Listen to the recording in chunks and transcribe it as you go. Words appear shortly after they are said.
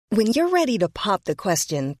When you're ready to pop the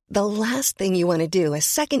question, the last thing you want to do is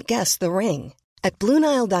second-guess the ring. At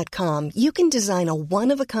BlueNile.com, you can design a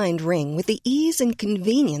one-of-a-kind ring with the ease and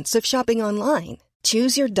convenience of shopping online.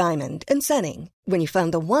 Choose your diamond and setting. When you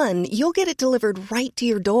find the one, you'll get it delivered right to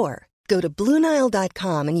your door. Go to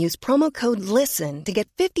BlueNile.com and use promo code LISTEN to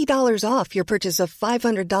get $50 off your purchase of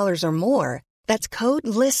 $500 or more. That's code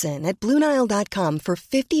LISTEN at BlueNile.com for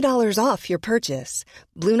 $50 off your purchase.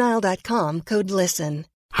 BlueNile.com, code LISTEN.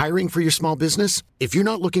 Hiring for your small business? If you're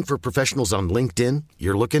not looking for professionals on LinkedIn,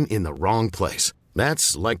 you're looking in the wrong place.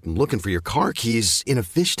 That's like looking for your car keys in a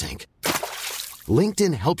fish tank.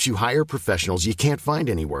 LinkedIn helps you hire professionals you can't find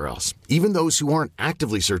anywhere else, even those who aren't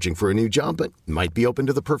actively searching for a new job but might be open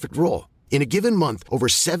to the perfect role. In a given month, over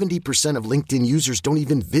 70% of LinkedIn users don't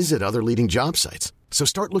even visit other leading job sites. So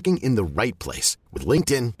start looking in the right place. With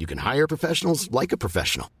LinkedIn, you can hire professionals like a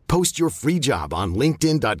professional. Post your free job on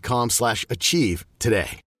linkedin.com/achieve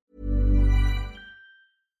today.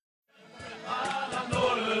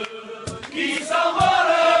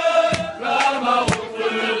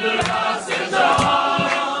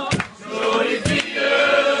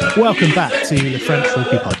 Welcome back to the French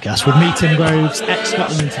Rugby Podcast with me, Tim Groves,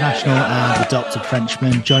 ex-Scotland international and adopted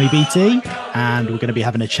Frenchman Johnny BT. And we're going to be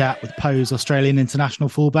having a chat with Poe's Australian international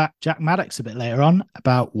fullback Jack Maddocks a bit later on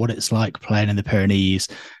about what it's like playing in the Pyrenees,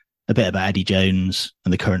 a bit about Eddie Jones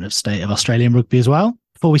and the current state of Australian rugby as well.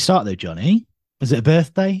 Before we start though, Johnny, is it a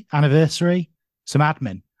birthday, anniversary, some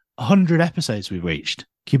admin? 100 episodes we've reached.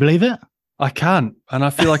 Can you believe it? I can't. And I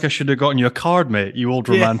feel like I should have gotten you a card, mate, you old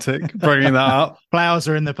romantic, bringing that up. Flowers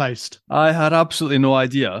are in the post. I had absolutely no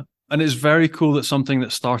idea. And it's very cool that something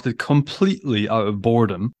that started completely out of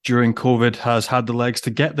boredom during COVID has had the legs to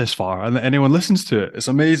get this far and that anyone listens to it. It's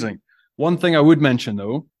amazing. One thing I would mention,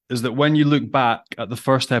 though, is that when you look back at the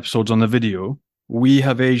first episodes on the video, we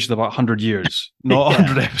have aged about 100 years, not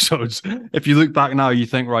 100 episodes. If you look back now, you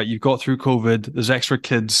think, right, you've got through COVID, there's extra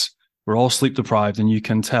kids, we're all sleep deprived, and you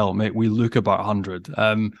can tell, mate, we look about 100.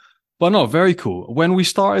 But no, very cool. When we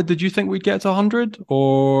started, did you think we'd get to 100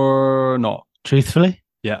 or not? Truthfully?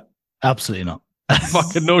 Yeah. Absolutely not.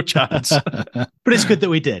 Fucking no chance. But it's good that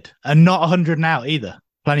we did. And not 100 now either.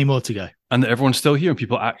 Plenty more to go. And that everyone's still here and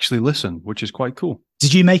people actually listen, which is quite cool.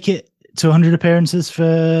 Did you make it to 100 appearances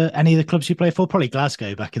for any of the clubs you play for? Probably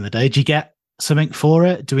Glasgow back in the day. Did you get something for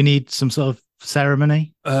it? Do we need some sort of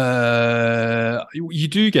ceremony? You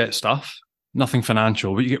do get stuff, nothing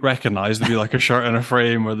financial, but you get recognised. There'd be like a shirt and a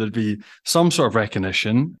frame, or there'd be some sort of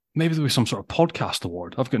recognition. Maybe there'll be some sort of podcast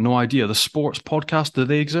award. I've got no idea. The sports podcast, do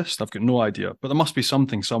they exist? I've got no idea, but there must be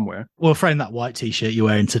something somewhere. We'll frame that white t-shirt you're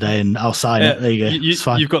wearing today and I'll sign it. There you go. It's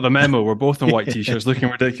fine. You've got the memo. We're both in white t-shirts looking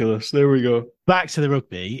ridiculous. There we go. Back to the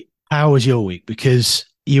rugby. How was your week? Because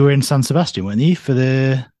you were in San Sebastian, weren't you, for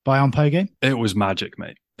the Bayonne Po game? It was magic,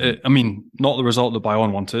 mate. I mean, not the result that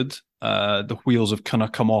Bayonne wanted. The wheels have kind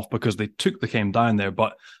of come off because they took the game down there.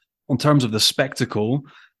 But in terms of the spectacle,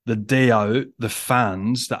 the day out, the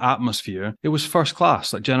fans, the atmosphere, it was first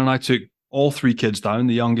class. Like Jen and I took all three kids down,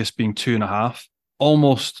 the youngest being 2.5.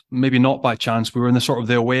 Almost, maybe not by chance, we were in the sort of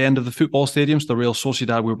the away end of the football stadiums, the Real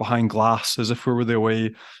Sociedad. We were behind glass as if we were the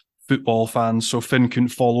away football fans. So Finn couldn't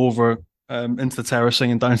fall over into the terracing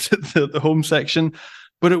and down to the home section.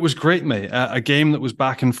 But it was great, mate. A game that was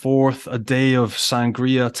back and forth, a day of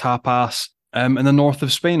sangria, tapas in the north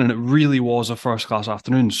of Spain. And it really was a first-class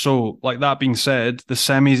afternoon. So, like that being said, the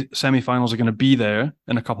semi-finals are going to be there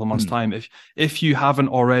in a couple of months' time. If you haven't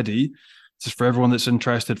already, just for everyone that's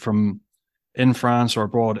interested from in France or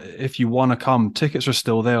abroad, if you want to come, tickets are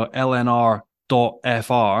still there, lnr.fr,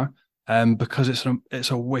 because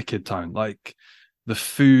it's a wicked town. Like, the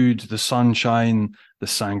food, the sunshine, the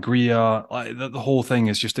sangria, like the whole thing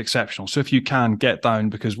is just exceptional. So if you can, get down,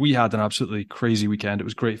 because we had an absolutely crazy weekend. It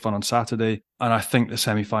was great fun on Saturday. And I think the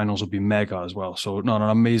semi-finals will be mega as well. So an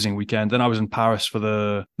amazing weekend. Then I was in Paris for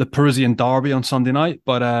the Parisian derby on Sunday night.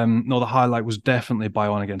 But the highlight was definitely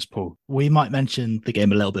Bayonne against Po. We might mention the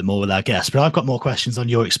game a little bit more with our guests, but I've got more questions on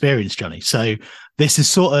your experience, Johnny. So this is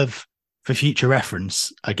sort of for future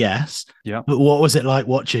reference, I guess. Yeah. But what was it like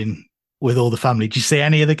watching with all the family? Did you see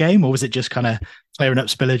any of the game, or was it just kind of clearing up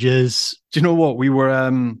spillages? Do you know what? We were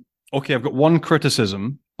okay. I've got one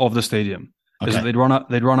criticism of the stadium is that they'd run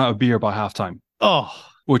out of beer by halftime. Oh,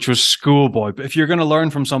 which was schoolboy. But if you're going to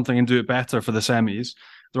learn from something and do it better for the semis,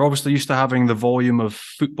 they're obviously used to having the volume of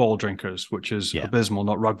football drinkers, which is abysmal,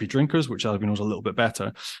 not rugby drinkers, which everyone knows a little bit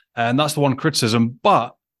better. And that's the one criticism.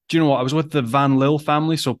 But Do you know what? I was with the Van Lille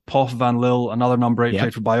family. So Poff Van Lille, another number 8,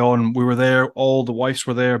 played for Bayonne. We were there. All the wives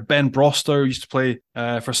were there. Ben Broster used to play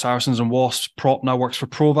for Saracens and Wasps. Prop now works for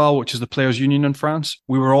Proval, which is the players' union in France.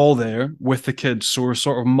 We were all there with the kids. So we were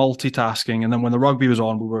sort of multitasking. And then when the rugby was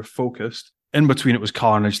on, we were focused. In between, it was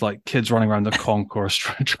carnage, like kids running around the concourse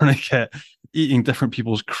trying to get eating different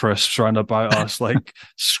people's crisps around about us, like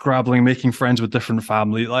scrabbling, making friends with different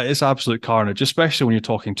family. Like it's absolute carnage, especially when you're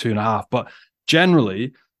talking 2.5. But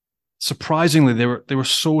generally, surprisingly, they were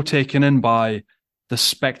so taken in by the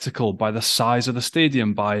spectacle, by the size of the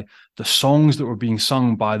stadium, by the songs that were being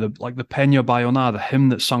sung, by the Peña Bayona, the hymn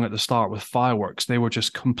that's sung at the start with fireworks. They were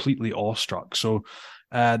just completely awestruck. So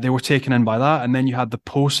they were taken in by that. And then you had the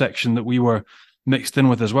post section that we were mixed in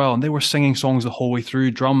with as well. And they were singing songs the whole way through,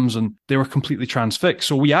 drums, and they were completely transfixed.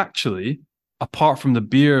 So we actually, apart from the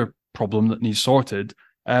beer problem that needs sorted,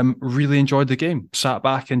 really enjoyed the game. Sat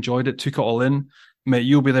back, enjoyed it, took it all in. Mate,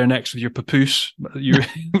 you'll be there next with your papoose, your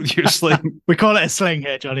sling. We call it a sling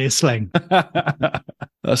here, Johnny, a sling.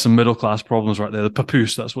 That's some middle-class problems right there. The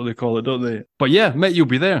papoose, that's what they call it, don't they? But yeah, mate, you'll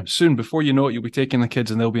be there soon. Before you know it, you'll be taking the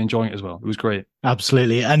kids and they'll be enjoying it as well. It was great.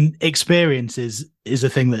 Absolutely. And experience is a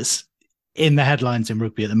thing that's in the headlines in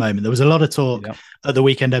rugby at the moment. There was a lot of talk at the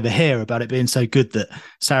weekend over here about it being so good that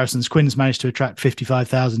Saracens Quins managed to attract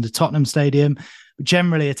 55,000 to Tottenham Stadium.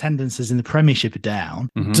 Generally, attendances in the Premiership are down.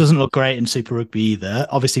 Mm-hmm. Doesn't look great in Super Rugby either.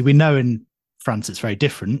 Obviously, we know in France it's very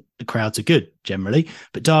different. The crowds are good generally,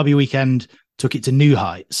 but Derby weekend took it to new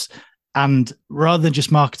heights. And rather than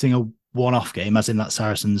just marketing a one-off game, as in that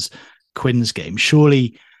Saracens Quins game,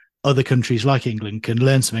 surely other countries like England can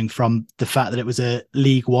learn something from the fact that it was a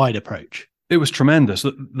league-wide approach. It was tremendous.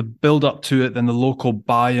 The build up to it, then the local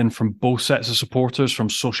buy-in from both sets of supporters, from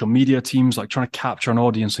social media teams, like trying to capture an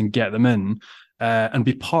audience and get them in. And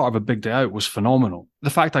be part of a big day out was phenomenal. The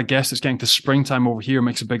fact, I guess, it's getting to springtime over here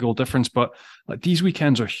makes a big old difference. But like these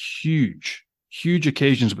weekends are huge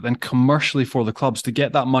occasions. But then commercially for the clubs to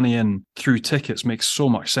get that money in through tickets makes so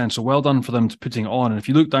much sense. So well done for them to putting it on. And if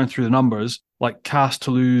you look down through the numbers, like Castres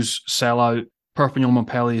Toulouse sellout, Perpignan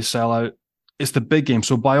Montpellier sellout, it's the big game.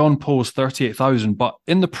 So Bayonne posed 38,000, but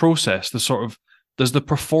in the process, there's the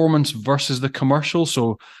performance versus the commercial.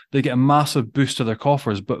 So they get a massive boost to their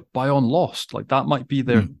coffers, but Bayonne lost. Like that might be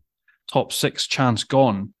their top 6 chance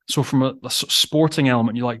gone. So from a sporting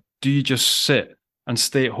element, you're like, do you just sit and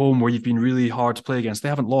stay at home where you've been really hard to play against? They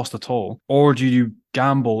haven't lost at all. Or do you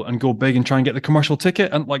gamble and go big and try and get the commercial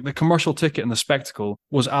ticket? And like the commercial ticket and the spectacle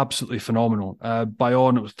was absolutely phenomenal.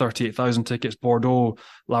 Bayonne, it was 38,000 tickets. Bordeaux,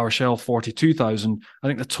 La Rochelle, 42,000. I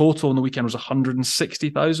think the total on the weekend was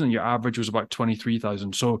 160,000. Your average was about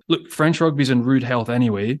 23,000. So look, French rugby's in rude health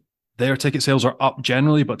anyway. Their ticket sales are up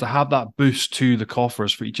generally, but to have that boost to the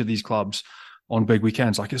coffers for each of these clubs on big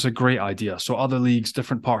weekends, like it's a great idea. So other leagues,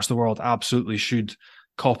 different parts of the world absolutely should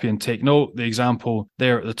copy and take note. The example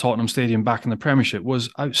there at the Tottenham Stadium back in the Premiership was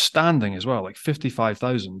outstanding as well, like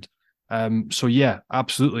 55,000. So yeah,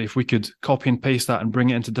 absolutely. If we could copy and paste that and bring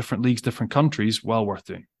it into different leagues, different countries, well worth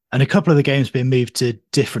doing. And a couple of the games being moved to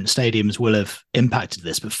different stadiums will have impacted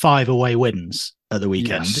this, but 5 away wins at the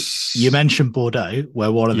weekend. Yes. You mentioned Bordeaux,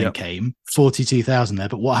 where one of them came, 42,000 there,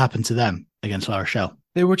 but what happened to them against La Rochelle?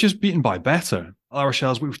 They were just beaten by better. La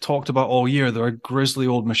Rochelle, as we've talked about all year, they're a grisly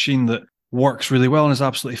old machine that works really well and is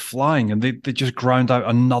absolutely flying. And they just ground out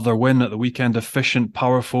another win at the weekend, efficient,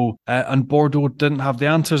 powerful. And Bordeaux didn't have the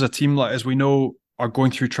answers. A team, like as we know, are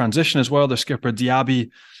going through transition as well. Their skipper, Diaby,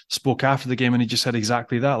 spoke after the game and he just said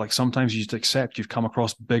exactly that. Like sometimes you just accept you've come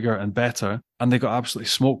across bigger and better. And they got absolutely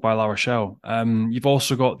smoked by La Rochelle. You've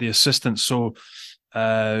also got the assistants. So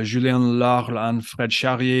Julien Larle and Fred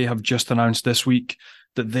Charrier have just announced this week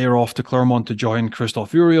that they're off to Clermont to join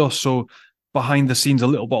Christophe Urios. So behind the scenes, a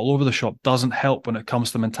little bit all over the shop doesn't help when it comes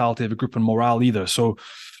to the mentality of a group and morale either. So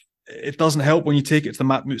it doesn't help when you take it to the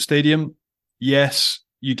Matmut Stadium. Yes,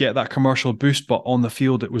 you get that commercial boost, but on the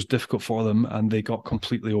field, it was difficult for them and they got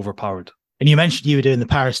completely overpowered. And you mentioned you were doing the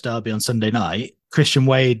Paris derby on Sunday night. Christian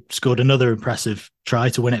Wade scored another impressive try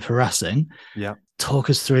to win it for Racing. Yeah. Talk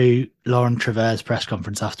us through Laurent Trever's press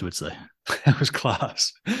conference afterwards, though. It was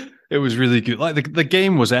class. It was really good. Like the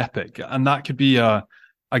game was epic, and that could be a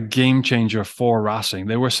game changer for Racing.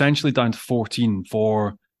 They were essentially down to 14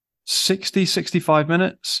 for 60, 65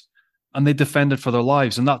 minutes, and they defended for their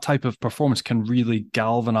lives. And that type of performance can really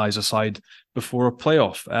galvanize a side before a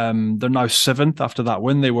playoff. They're now 7th after that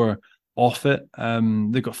win. They were off it.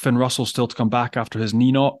 They've got Finn Russell still to come back after his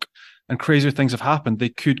knee knock, and crazier things have happened. They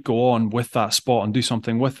could go on with that spot and do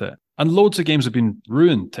something with it. And loads of games have been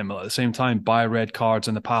ruined, Tim, at the same time by red cards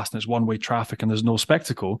in the past, and it's one-way traffic and there's no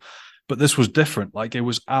spectacle. But this was different. Like it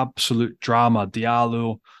was absolute drama.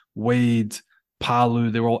 Diallo Wade, Palu,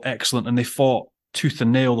 they were all excellent, and they fought tooth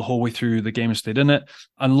and nail the whole way through the game and stayed in it.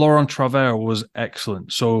 And Laurent Travers was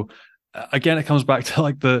excellent. So again, it comes back to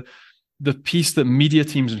like the piece that media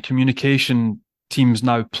teams and communication teams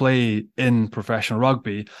now play in professional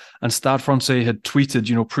rugby. And Stade Francais had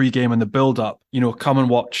tweeted, pre-game and the build-up, come and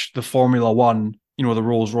watch the Formula One, the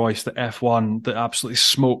Rolls-Royce, the F1 that absolutely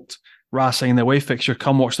smoked Racing in their away fixture.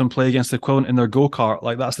 Come watch them play against the equivalent in their go-kart.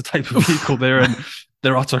 Like, that's the type of vehicle they're in.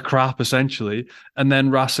 They're utter crap, essentially. And then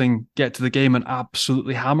Racing get to the game and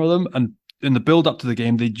absolutely hammer them. And in the build-up to the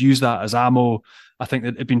game, they'd use that as ammo. I think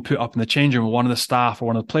that it had been put up in the change room. One of the staff or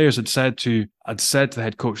one of the players had said to the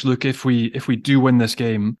head coach, look, if we do win this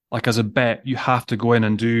game, like as a bet, you have to go in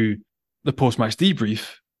and do the post-match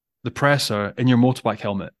debrief, the presser, in your motorbike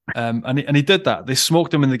helmet. And he did that. They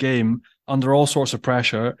smoked him in the game under all sorts of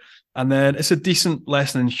pressure. And then it's a decent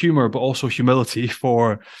lesson in humour, but also humility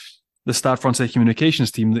for the Stade Francais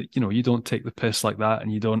communications team that, you don't take the piss like that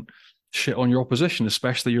and you don't shit on your opposition,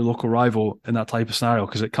 especially your local rival in that type of scenario,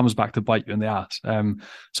 because it comes back to bite you in the ass.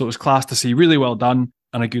 So it was class to see, really well done,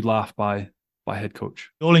 and a good laugh by head coach.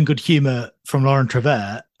 All in good humour from Laurent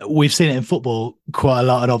Travers. We've seen it in football quite a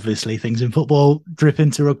lot, and obviously things in football drip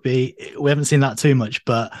into rugby. We haven't seen that too much,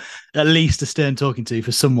 but at least a stern talking to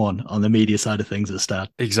for someone on the media side of things at Stade.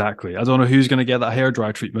 Exactly. I don't know who's going to get that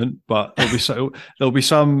hairdryer treatment, but there'll be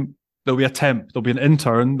a temp, there'll be an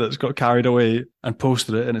intern that's got carried away and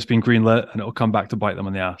posted it, and it's been greenlit, and it'll come back to bite them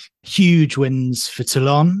in the ass. Huge wins for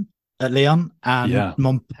Toulon at Lyon and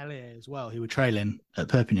Montpellier as well, who were trailing at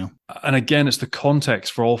Perpignan. And again, it's the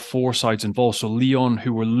context for all four sides involved. So Lyon,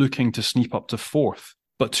 who were looking to sneak up to fourth,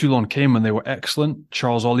 but Toulon came and they were excellent.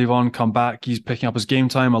 Charles Olivon come back. He's picking up his game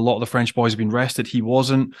time. A lot of the French boys have been rested. He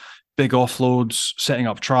wasn't. Big offloads, setting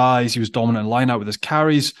up tries. He was dominant in line out with his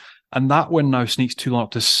carries. And that win now sneaks Toulon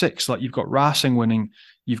up to 6. Like, you've got Racing winning,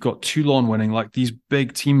 you've got Toulon winning. Like, these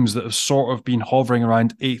big teams that have sort of been hovering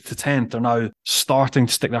around 8th to 10th are now starting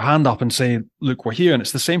to stick their hand up and say, look, we're here. And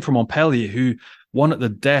it's the same for Montpellier, who won at the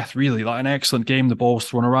death, really. Like, an excellent game, the ball's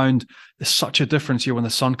thrown around. There's such a difference here when the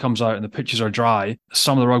sun comes out and the pitches are dry.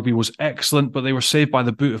 Some of the rugby was excellent, but they were saved by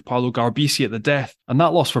the boot of Paolo Garbisi at the death. And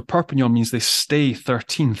that loss for Perpignan means they stay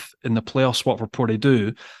 13th in the playoff spot for Port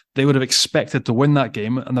Deux. They would have expected to win that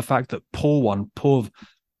game, and the fact that Pau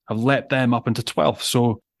have let them up into 12th.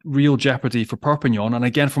 So real jeopardy for Perpignan. And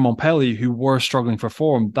again, for Montpellier, who were struggling for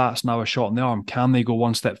form, that's now a shot in the arm. Can they go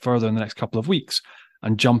one step further in the next couple of weeks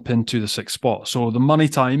and jump into the 6th spot? So the money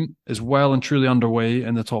time is well and truly underway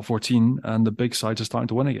in the top 14, and the big sides are starting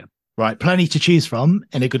to win again. Right, plenty to choose from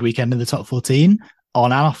in a good weekend in the top 14,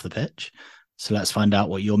 on and off the pitch. So let's find out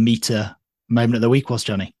what your meter moment of the week was,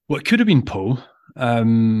 Johnny. Well, it could have been Pau.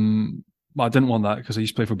 I didn't want that because I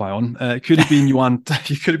used to play for Bayonne. It could have been Yuan.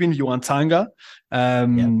 It could have been Yuan Tanga,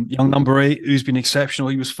 young number 8, who's been exceptional.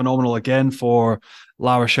 He was phenomenal again for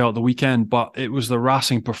La Rochelle at the weekend. But it was the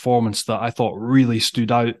Racing performance that I thought really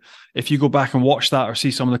stood out. If you go back and watch that or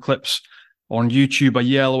see some of the clips on YouTube, a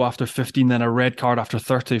yellow after 15, then a red card after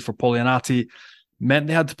 30 for Polianati meant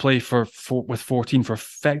they had to play with 14 for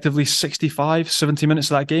effectively 65, 70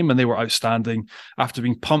 minutes of that game, and they were outstanding. After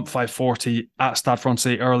being pumped 540 at Stade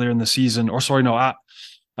Francais earlier in the season,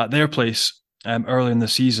 at their place earlier in the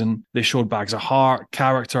season, they showed bags of heart,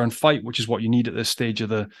 character, and fight, which is what you need at this stage of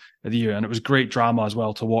the year. And it was great drama as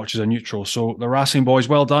well to watch as a neutral. So the Racing boys,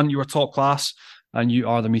 well done. You were top class, and you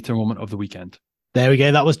are the meter moment of the weekend. There we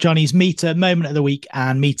go. That was Johnny's meter moment of the week.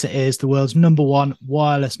 And Meter is the world's #1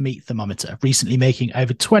 wireless meat thermometer, recently making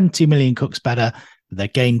over 20 million cooks better with their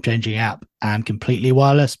game-changing app and completely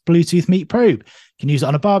wireless Bluetooth meat probe. You can use it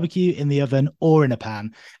on a barbecue, in the oven, or in a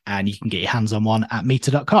pan, and you can get your hands on one at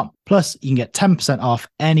meter.com. Plus, you can get 10% off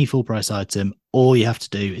any full price item. All you have to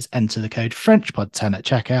do is enter the code FrenchPod10 at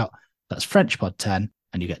checkout. That's FrenchPod10,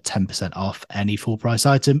 and you get 10% off any full price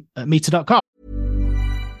item at meter.com.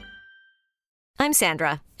 I'm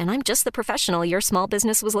Sandra, and I'm just the professional your small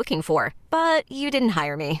business was looking for. But you didn't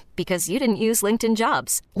hire me because you didn't use LinkedIn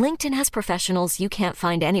Jobs. LinkedIn has professionals you can't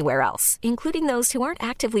find anywhere else, including those who aren't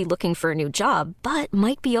actively looking for a new job, but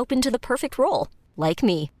might be open to the perfect role, like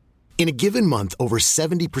me. In a given month, over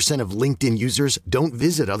 70% of LinkedIn users don't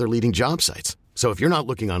visit other leading job sites. So if you're not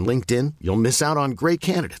looking on LinkedIn, you'll miss out on great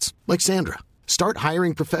candidates like Sandra. Start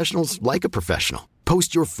hiring professionals like a professional.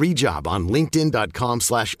 Post your free job on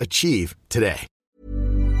linkedin.com/achieve today.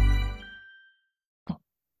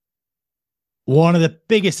 One of the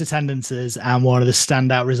biggest attendances and one of the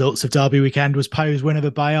standout results of Derby weekend was Pau's win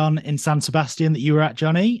over Bayonne in San Sebastian that you were at,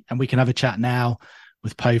 Johnny. And we can have a chat now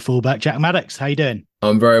with Pau fullback Jack Maddocks. How you doing?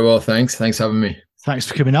 I'm very well, thanks. Thanks for having me. Thanks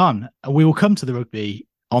for coming on. We will come to the rugby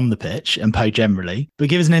on the pitch and Poe generally, but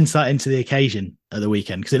give us an insight into the occasion at the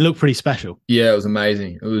weekend because it looked pretty special. Yeah, it was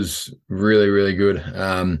amazing. It was really, really good.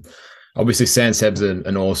 Obviously, San Seb's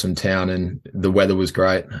an awesome town and the weather was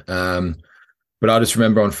great. But I just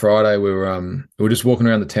remember on Friday we were just walking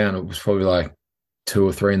around the town. It was probably like 2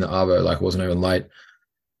 or 3 in the arvo, like it wasn't even late.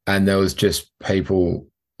 And there was just people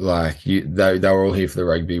like they were all here for the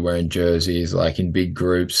rugby, wearing jerseys, like in big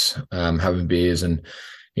groups, having beers, and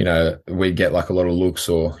we'd get like a lot of looks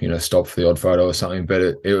or stop for the odd photo or something. But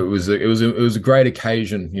it was a great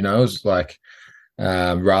occasion. It was like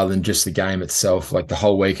rather than just the game itself, like the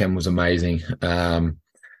whole weekend was amazing.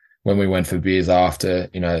 When we went for beers after,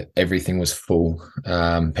 everything was full.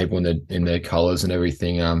 People in their colours and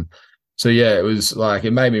everything. So yeah, it was like,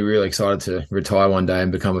 it made me really excited to retire one day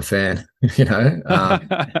and become a fan, they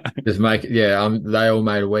all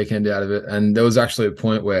made a weekend out of it. And there was actually a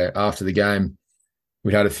point where after the game,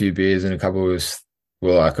 we'd had a few beers and a couple of us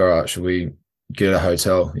were like, all right, should we get a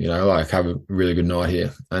hotel, like have a really good night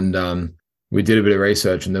here. And we did a bit of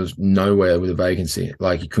research and there was nowhere with a vacancy,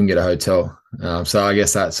 like you couldn't get a hotel. So I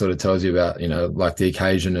guess that sort of tells you about, like the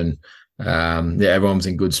occasion and everyone was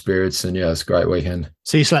in good spirits and it's a great weekend.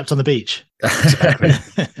 So you slept on the beach?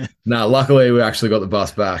 No, luckily we actually got the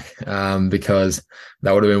bus back because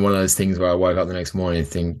that would have been one of those things where I woke up the next morning and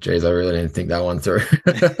think, geez, I really didn't think that one through.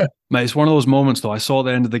 Mate, it's one of those moments though. I saw at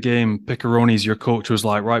the end of the game, Piccaroni's, your coach, was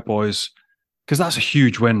like, right, boys, because that's a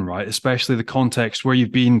huge win, right? Especially the context where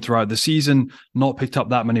you've been throughout the season, not picked up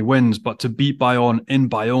that many wins, but to beat Bayonne in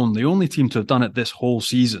Bayonne, the only team to have done it this whole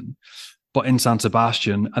season, but in San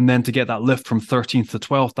Sebastian, and then to get that lift from 13th to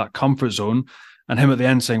 12th, that comfort zone, and him at the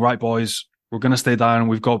end saying, right, boys, we're going to stay down.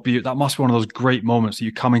 We've got beat. That must be one of those great moments that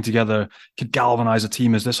you coming together could galvanize a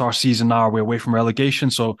team. Is this our season now? Are we away from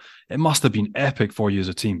relegation? So it must have been epic for you as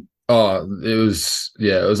a team. Oh, it was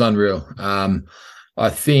unreal. I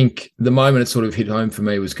think the moment it sort of hit home for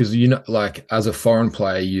me was because, like as a foreign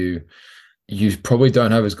player, you probably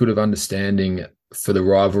don't have as good of understanding for the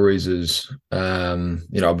rivalries as,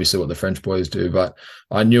 obviously what the French boys do, but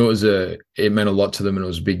I knew it meant a lot to them and it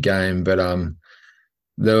was a big game. But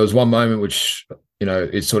there was one moment which,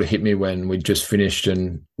 it sort of hit me when we just finished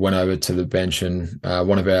and went over to the bench and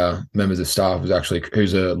one of our members of staff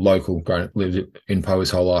who's a local, lived in Poe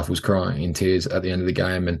his whole life, was crying in tears at the end of the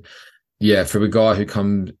game. And yeah, for a guy who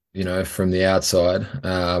comes, from the outside,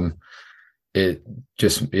 that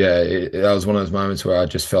was one of those moments where I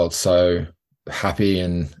just felt so happy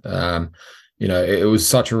and, it was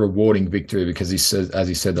such a rewarding victory because as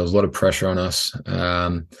he said, there was a lot of pressure on us.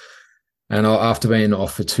 And after being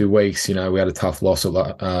off for 2 weeks, we had a tough loss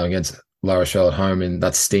against La Rochelle at home, and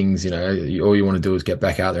that stings. All you want to do is get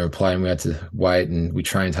back out there and play, and we had to wait, and we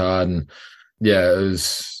trained hard, and it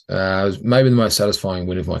was maybe the most satisfying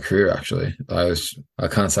win of my career. Actually, I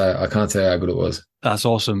can't say how good it was. That's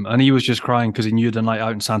awesome, and he was just crying because he knew the night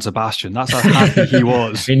out in San Sebastian. That's how happy he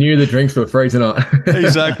was. He knew the drinks were free tonight.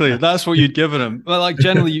 Exactly, that's what you'd given him. But like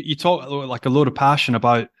generally, you talk like a load of passion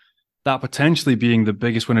about that potentially being the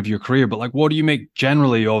biggest win of your career. But like, what do you make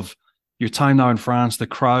generally of your time now in France, the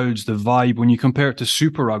crowds, the vibe, when you compare it to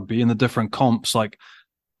Super Rugby and the different comps? Like,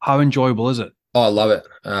 how enjoyable is it? Oh, I love it.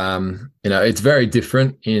 It's very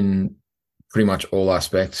different in pretty much all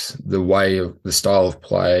aspects. The style of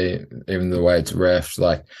play, even the way it's reffed,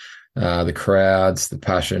 like the crowds, the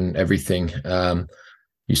passion, everything.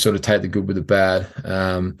 You sort of take the good with the bad.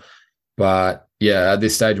 But yeah, at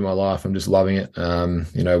this stage of my life, I'm just loving it.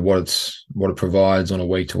 What it provides on a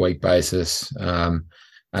week-to-week basis, and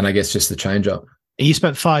I guess just the change-up. You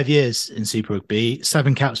spent 5 years in Super Rugby,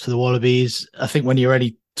 7 caps for the Wallabies, I think when you were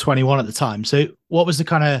only 21 at the time. So what was the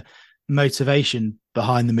kind of motivation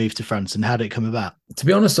behind the move to France and how did it come about? To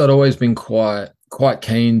be honest, I'd always been quite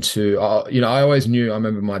keen to, I always knew, I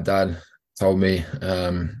remember my dad told me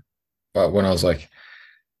when I was like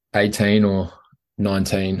 18 or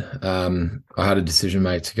 19, I had a decision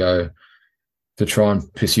made to go to try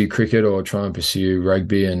and pursue cricket or try and pursue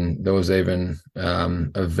rugby. And there was even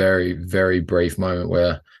a very, very brief moment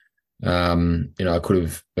where, I could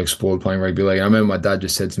have explored playing rugby league. I remember my dad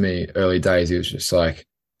just said to me early days, he was just like,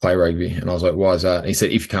 play rugby. And I was like, why is that? And he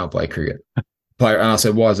said, if you can't play cricket, play. And I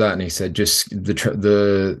said, why is that? And he said, just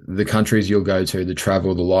the countries you'll go to, the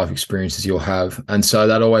travel, the life experiences you'll have. And so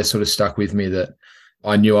that always sort of stuck with me, that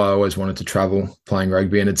I knew I always wanted to travel playing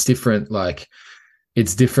rugby. And it's different. Like,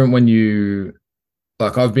 it's different when you,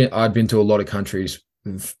 like, I'd been to a lot of countries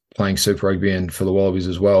playing Super Rugby and for the Wallabies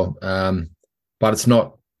as well. But it's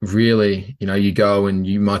not really, you go and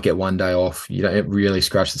you might get one day off. You don't really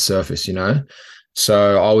scratch the surface,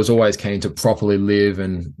 So I was always keen to properly live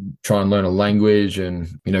and try and learn a language and,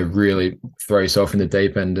 really throw yourself in the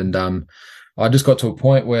deep end. And I just got to a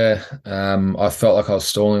point where I felt like I was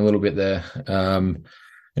stalling a little bit there.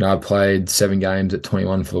 I played 7 games at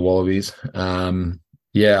 21 for the Wallabies.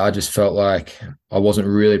 I just felt like I wasn't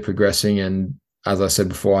really progressing. And as I said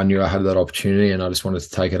before, I knew I had that opportunity and I just wanted to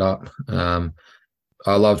take it up.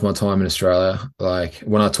 I loved my time in Australia. Like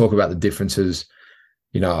when I talk about the differences,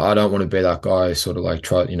 I don't want to be that guy who sort of like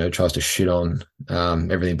tries to shit on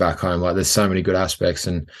everything back home. Like there's so many good aspects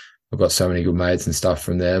and I've got so many good mates and stuff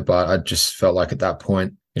from there. But I just felt like at that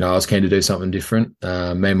point, I was keen to do something different.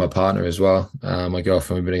 Me and my partner as well. My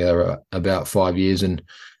girlfriend, we've been together about 5 years and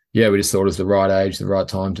we just thought it was the right age, the right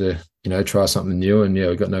time to, try something new. And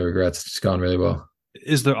we got no regrets. It's going really well.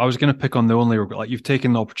 I was going to pick on the only regret, like you've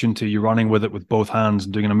taken the opportunity, you're running with it with both hands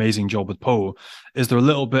and doing an amazing job with Poe. Is there a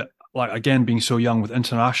little bit, like, again, being so young with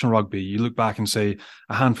international rugby, you look back and say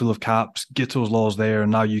a handful of caps, Gitto's laws there,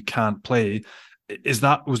 and now you can't play. Was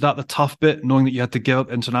that the tough bit, knowing that you had to give up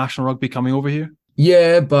international rugby coming over here?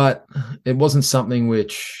 Yeah, but it wasn't something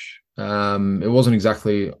which, it wasn't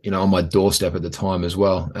exactly, on my doorstep at the time as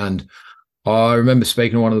well. And I remember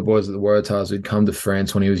speaking to one of the boys at the Waratahs who'd come to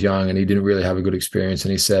France when he was young and he didn't really have a good experience.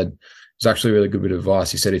 And he said, it was actually a really good bit of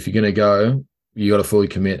advice. He said, if you're going to go, you got to fully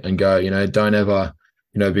commit and go, don't ever,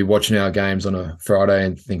 be watching our games on a Friday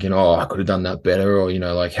and thinking, oh, I could have done that better. Or,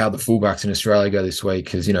 like how the fullbacks in Australia go this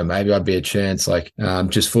week. Cause, maybe I'd be a chance, like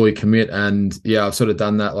just fully commit. And I've sort of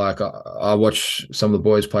done that. Like I watch some of the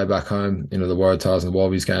boys play back home, the Waratahs and the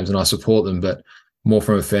Wallabies games and I support them, but more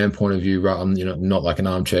from a fan point of view, right? I'm, not like an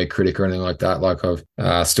armchair critic or anything like that. Like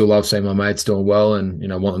I've still love seeing my mates doing well and,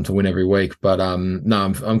 want them to win every week. But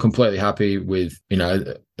no, I'm completely happy with,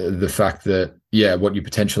 the fact that, what you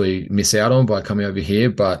potentially miss out on by coming over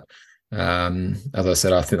here. But as I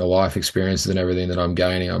said, I think the life experiences and everything that I'm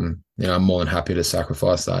gaining, I'm more than happy to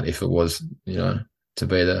sacrifice that if it was, to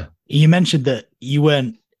be there. You mentioned that you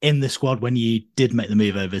weren't in the squad when you did make the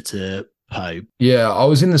move over to Poe. Yeah, I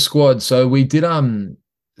was in the squad. So we did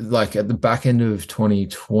like at the back end of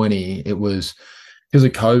 2020, it was because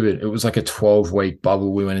of COVID, it was like a 12-week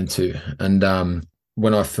bubble we went into. And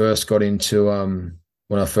when I first got into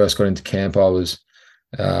camp, I was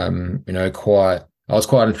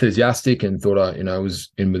quite enthusiastic and thought I was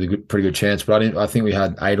in with a pretty good chance. But I think we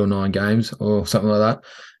had 8 or 9 games or something like that.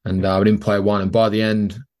 And I didn't play one. And by the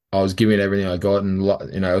end, I was giving it everything I got. And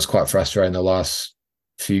it was quite frustrating. The last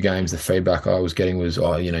few games, the feedback I was getting was,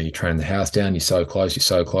 you're training the house down, you're so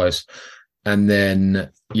close. And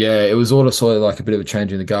then, it was all sort of like a bit of a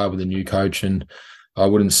change in the guard with a new coach. And I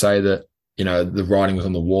wouldn't say that, the writing was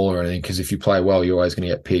on the wall or anything, because if you play well, you're always going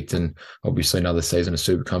to get picked. And obviously another season of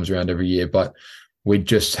Super comes around every year. But we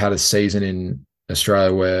just had a season in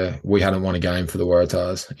Australia where we hadn't won a game for the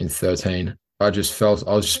Waratahs in 13. I was just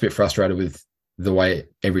a bit frustrated with the way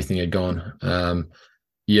everything had gone. I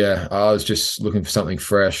was just looking for something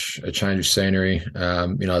fresh, a change of scenery.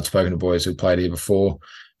 I'd spoken to boys who played here before.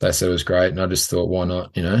 They said it was great. And I just thought, why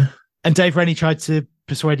not, And Dave Rennie tried to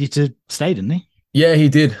persuade you to stay, didn't he? Yeah, he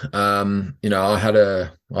did. I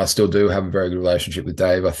still do have a very good relationship with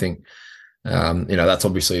Dave. I think, that's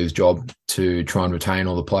obviously his job to try and retain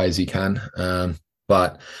all the players he can.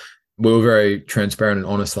 But we were very transparent and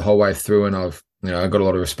honest the whole way through. And I got a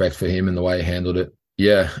lot of respect for him and the way he handled it.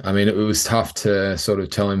 Yeah, I mean, it was tough to sort of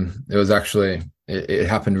tell him. It was actually, it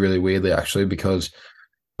happened really weirdly, actually, because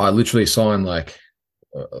I literally signed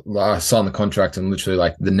the contract and literally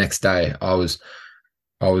like the next day I was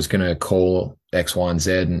going to call X, Y, and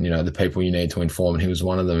Z and, the people you need to inform. And he was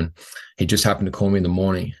one of them. And he just happened to call me in the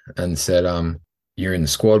morning and said, you're in the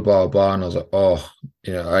squad, blah, blah, blah. And I was like, oh,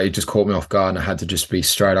 it just caught me off guard and I had to just be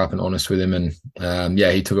straight up and honest with him. And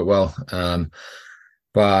he took it well.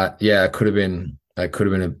 But it could have been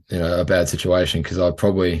a bad situation because I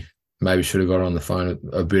probably maybe should have got on the phone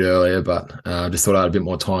a bit earlier, but I just thought I had a bit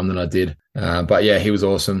more time than I did. But he was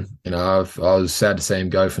awesome. I was sad to see him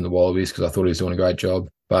go from the Wallabies because I thought he was doing a great job.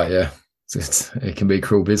 But it can be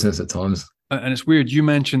cruel business at times. And it's weird. You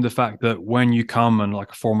mentioned the fact that when you come and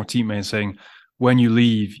like a former teammate saying, when you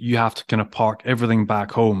leave, you have to kind of park everything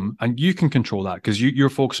back home and you can control that because you're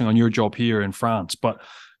focusing on your job here in France. But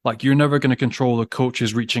like, you're never going to control the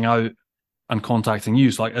coaches reaching out and contacting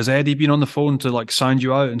you. So like, has Eddie been on the phone to like sound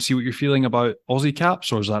you out and see what you're feeling about Aussie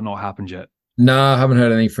caps, or has that not happened yet? No, I haven't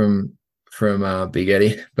heard anything from Big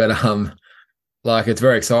Eddie, but it's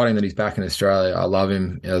very exciting that he's back in Australia. I love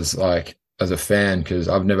him as a fan because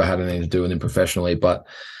I've never had anything to do with him professionally, but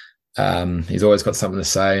He's always got something to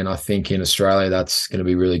say, and I think in Australia that's going to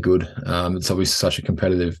be really good. It's obviously such a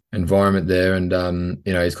competitive environment there, and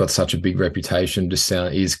he's got such a big reputation.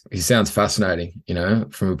 He sounds fascinating,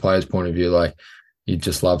 from a player's point of view. Like you'd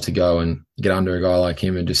just love to go and get under a guy like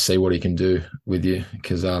him and just see what he can do with you,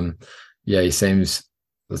 because he seems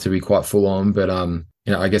to be quite full on. But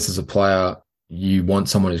I guess as a player, you want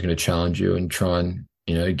someone who's going to challenge you and try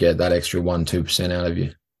and get that extra 1-2% out of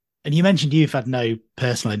you. And you mentioned you've had no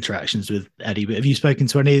personal interactions with Eddie, but have you spoken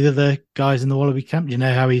to any of the other guys in the Wallaby camp? Do you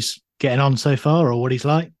know how he's getting on so far or what he's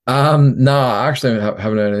like? No, I actually haven't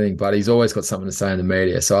heard anything, but he's always got something to say in the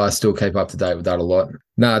media, so I still keep up to date with that a lot.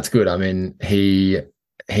 No, it's good. I mean,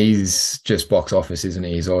 he's just box office, isn't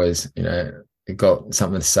he? He's always, got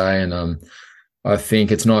something to say, and I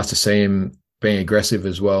think it's nice to see him being aggressive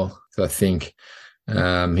as well. So I think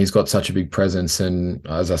he's got such a big presence, and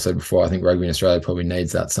as I said before, I think rugby in Australia probably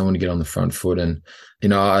needs that, someone to get on the front foot. And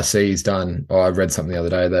I see he's done. I read something the other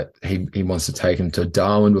day that he wants to take him to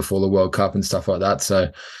Darwin before the World Cup and stuff like that. So,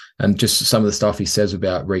 and just some of the stuff he says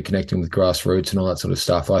about reconnecting with grassroots and all that sort of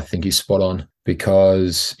stuff, I think he's spot on,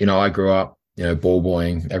 because I grew up ball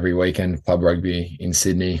boying every weekend, club rugby in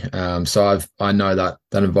Sydney. So I know that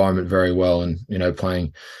environment very well, and I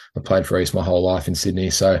played for East my whole life in Sydney.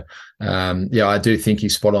 So I do think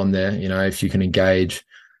he's spot on there. If you can engage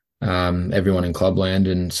everyone in clubland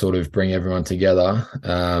and sort of bring everyone together,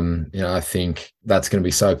 I think that's going to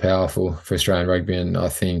be so powerful for Australian rugby. And I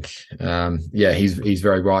think he's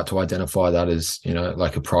very right to identify that as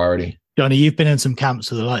like a priority. Johnny, you've been in some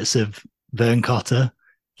camps with the likes of Vern Cotter.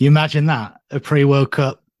 Can you imagine that, a pre-World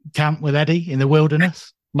Cup camp with Eddie in the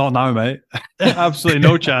wilderness? Not now, mate. Absolutely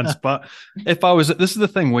no chance. But if I was, this is the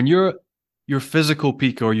thing, when you're your physical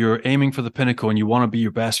peak or you're aiming for the pinnacle and you want to be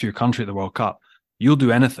your best for your country at the World Cup, you'll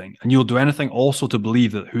do anything. And you'll do anything also to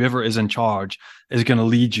believe that whoever is in charge is going to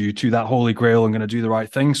lead you to that holy grail and going to do the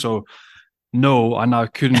right thing. So no, I now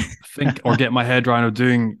couldn't think or get my head around of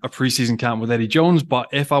doing a preseason camp with Eddie Jones. But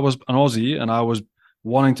if I was an Aussie and I was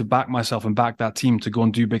wanting to back myself and back that team to go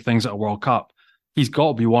and do big things at a World Cup, he's got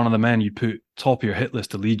to be one of the men you put top of your hit list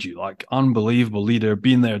to lead you. Like, unbelievable leader,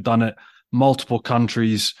 been there, done it, multiple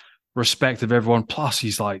countries, respect of everyone. Plus,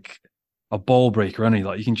 he's like a ball breaker, isn't he?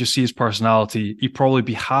 Like, you can just see his personality. He'd probably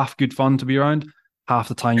be half good fun to be around. Half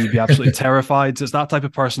the time you'd be absolutely terrified. So it's that type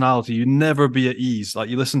of personality. You'd never be at ease. Like,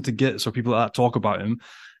 you listen to Gits or people like that talk about him,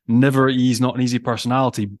 never at ease, not an easy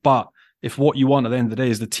personality. But if what you want at the end of the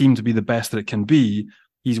day is the team to be the best that it can be,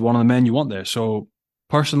 he's one of the men you want there. So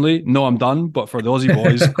personally, no, I'm done. But for the Aussie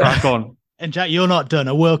boys, crack on. And Jack, you're not done.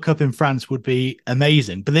 A World Cup in France would be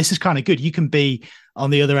amazing. But this is kind of good. You can be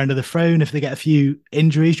on the other end of the throne. If they get a few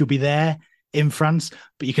injuries, you'll be there in France.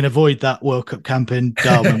 But you can avoid that World Cup camp in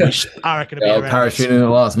Darwin, which I reckon will be parachute in the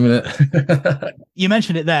last minute. You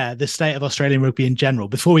mentioned it there, the state of Australian rugby in general,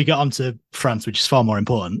 before we get on to France, which is far more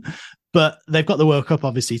important. But they've got the World Cup,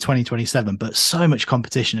 obviously, 2027, but so much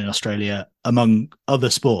competition in Australia among other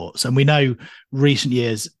sports. And we know recent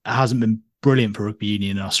years it hasn't been brilliant for rugby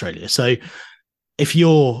union in Australia. So if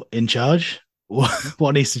you're in charge,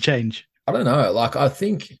 what needs to change? I don't know. Like, I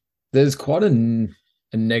think there's quite a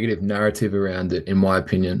negative narrative around it, in my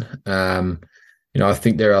opinion. I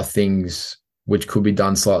think there are things which could be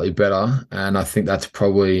done slightly better. And I think that's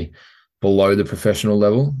probably below the professional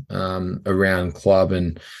level, around club.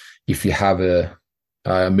 And if you have a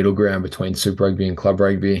middle ground between Super Rugby and club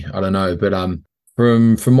rugby, I don't know. But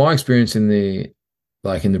from my experience in the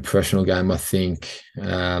professional game, I think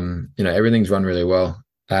everything's run really well,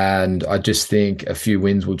 and I just think a few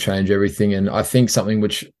wins will change everything. And I think something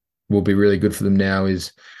which will be really good for them now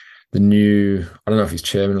is the new, I don't know if he's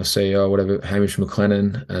chairman or CEO or whatever, Hamish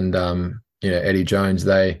McLennan and Eddie Jones.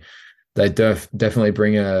 They definitely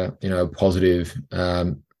bring a positive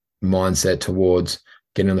mindset towards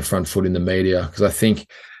getting on the front foot in the media, because I think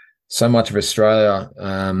so much of Australia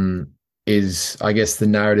is, I guess, the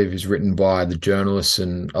narrative is written by the journalists,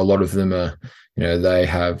 and a lot of them are, they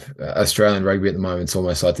have Australian rugby at the moment. It's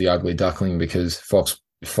almost like the ugly duckling, because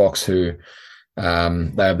Fox who they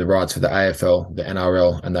have the rights for the AFL, the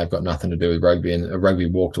NRL, and they've got nothing to do with rugby. And rugby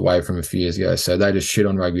walked away from a few years ago, so they just shit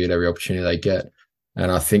on rugby at every opportunity they get.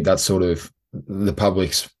 And I think that's sort of the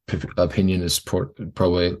public's opinion is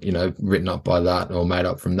probably written up by that or made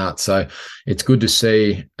up from that. So it's good to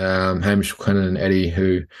see Hamish McLennan and Eddie,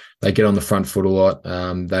 who they get on the front foot a lot.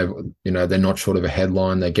 They're not short of a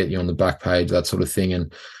headline. They get you on the back page, that sort of thing.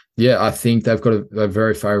 And yeah, I think they've got a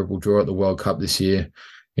very favourable draw at the World Cup this year.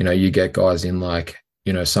 You get guys in like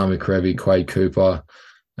Simon Karevi, Quade Cooper,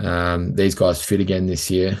 these guys fit again this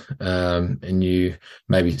year, and you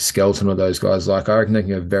maybe Skelton or those guys, like I reckon they can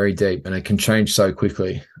go very deep, and it can change so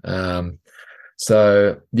quickly.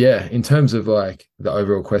 So yeah, in terms of like the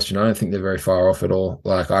overall question, I don't think they're very far off at all.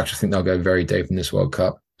 Like I actually think they'll go very deep in this World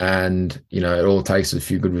Cup, and it all takes a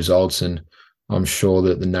few good results, and I'm sure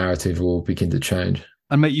that the narrative will begin to change.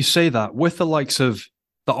 And mate, you say that with the likes of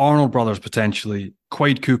the Arnold brothers potentially,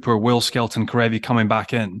 Quade Cooper, Will Skelton, Karevi coming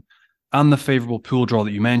back in, and the favourable pool draw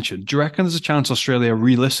that you mentioned, do you reckon there's a chance Australia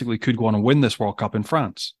realistically could go on and win this World Cup in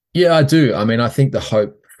France? Yeah, I do. I mean, I think the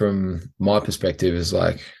hope from my perspective is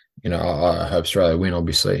like, I hope Australia win,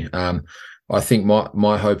 obviously. I think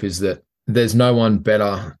my hope is that there's no one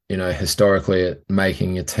better, historically at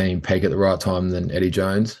making a team peak at the right time than Eddie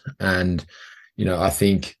Jones. And, I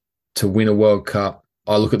think to win a World Cup,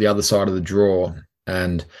 I look at the other side of the draw,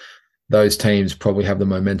 and those teams probably have the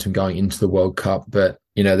momentum going into the World Cup, but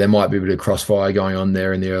there might be a bit of crossfire going on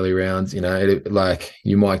there in the early rounds. Like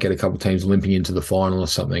you might get a couple of teams limping into the final or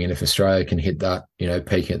something, and if Australia can hit that,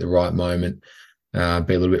 peaking at the right moment, be a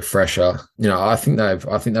little bit fresher, I think they've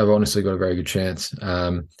honestly got a very good chance.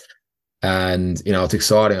 And it's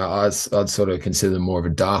exciting. I'd sort of consider them more of a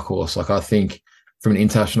dark horse. Like I think from an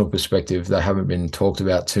international perspective, they haven't been talked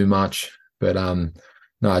about too much, but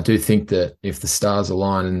no, I do think that if the stars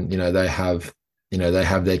align and they have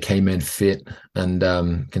their key men fit and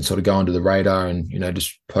can sort of go under the radar and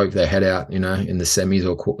just poke their head out in the semis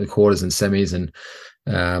or quarters and semis, and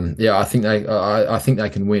I think they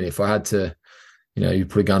can win. If I had to, you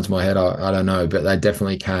put a gun to my head, I don't know, but they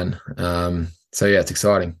definitely can. So yeah, it's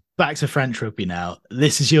exciting. Back to French rugby now.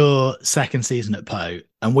 This is your second season at Po,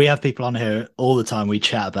 and we have people on here all the time. We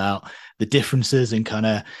chat about the differences and kind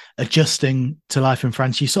of adjusting to life in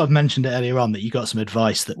France. You sort of mentioned it earlier on that you got some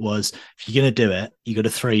advice that was, if you're going to do it, you got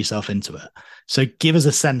to throw yourself into it. So give us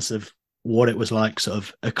a sense of what it was like sort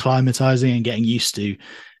of acclimatizing and getting used to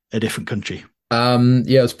a different country.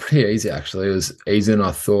 It was pretty easy, actually. It was easier than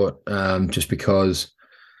I thought, just because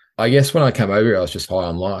I guess when I came over here, I was just high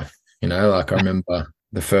on life. Like I remember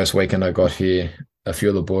the first weekend I got here, a few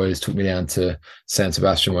of the boys took me down to San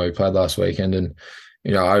Sebastian where we played last weekend. And,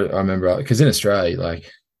 I remember, because in Australia,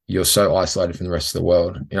 like you're so isolated from the rest of the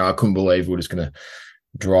world. I couldn't believe we were just going to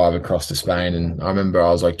drive across to Spain. And I remember I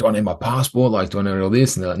was like, do I need my passport? Like, do I need all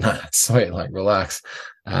this? And they're like, no, it's sweet, like relax.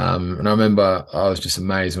 And I remember I was just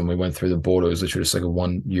amazed when we went through the border. It was literally just like a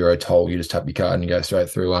 €1 toll. You just tap your card and you go straight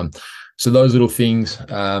through. So those little things,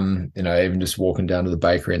 even just walking down to the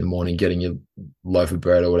bakery in the morning, getting your loaf of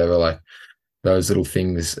bread or whatever, like those little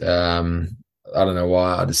things, I don't know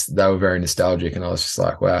why, they were very nostalgic, and I was just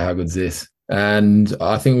like, wow, how good's this? And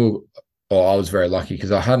I think I was very lucky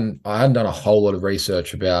because I hadn't done a whole lot of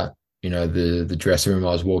research about, the dressing room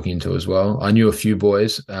I was walking into as well. I knew a few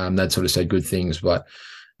boys, they'd sort of said good things, but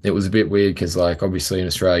it was a bit weird because, like, obviously in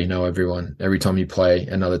Australia, everyone. Every time you play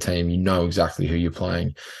another team, you know exactly who you're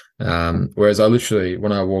playing. Whereas I literally,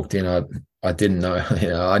 when I walked in, I didn't know.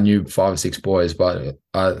 I knew 5 or 6 boys, but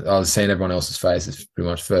I was seeing everyone else's faces pretty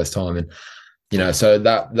much first time, and so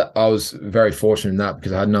that I was very fortunate in that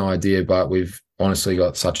because I had no idea. But we've honestly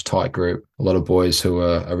got such a tight group, a lot of boys who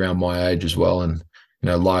are around my age as well, and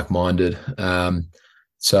like-minded.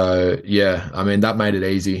 So yeah, I mean that made it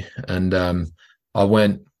easy, and I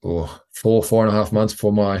went 4.5 months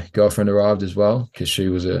before my girlfriend arrived as well, because she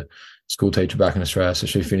was a school teacher back in Australia, so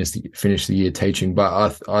she finished the year teaching.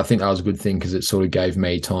 But I think that was a good thing because it sort of gave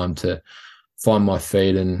me time to find my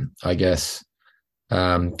feet and I guess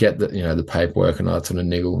get the paperwork and that sort of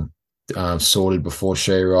niggle sorted before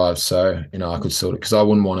she arrived. So I could sort of, because I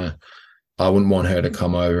wouldn't want her to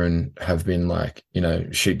come over and have been like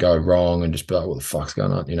shit go wrong and just be like, what the fuck's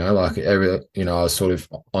going on? I was sort of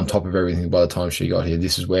on top of everything by the time she got here.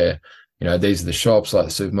 This is where these are the shops, like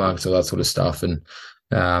the supermarkets, all that sort of stuff. And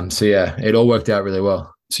so yeah, it all worked out really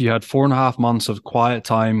well. So you had 4.5 months of quiet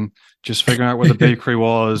time, just figuring out where the bakery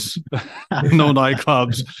was, no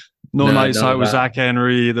nightclubs, no nights out with Zach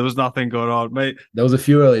Henry. There was nothing going on, mate. There was a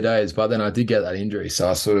few early days, but then I did get that injury, so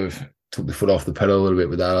I sort of took the foot off the pedal a little bit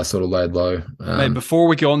with that. I sort of laid low. Mate, before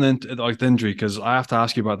we go on the injury, because I have to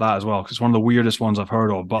ask you about that as well, because it's one of the weirdest ones I've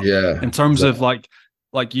heard of. But yeah, in terms of like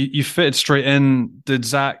you fitted straight in. Did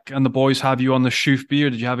Zach and the boys have you on the Shoof beer?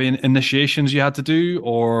 Did you have any initiations you had to do,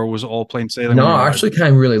 or was it all plain sailing? No, I actually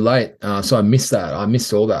came really late, so I missed that. I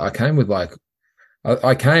missed all that. I came with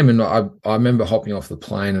I came and I remember hopping off the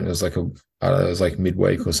plane, and it was like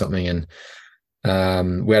midweek or something, and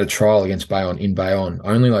we had a trial against Bayonne in Bayonne.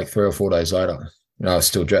 Only like 3 or 4 days later, I was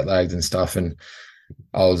still jet lagged and stuff, and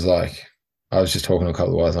I was just talking to a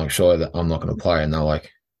couple of guys, like, surely that I'm not going to play, and they're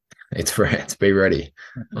like, it's be ready.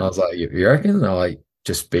 And I was like, you reckon? And they're like,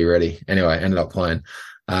 just be ready. Anyway, ended up playing.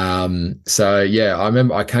 So yeah, I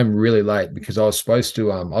remember I came really late because I was supposed to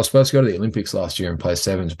go to the Olympics last year and play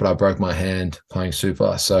sevens, but I broke my hand playing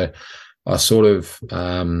super. So I sort of,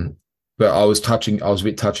 but I was a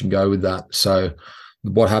bit touch and go with that. So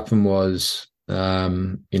what happened was,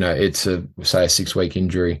 it's a 6-week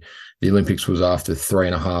injury. The Olympics was after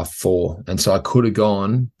 3.5, 4. And so I could have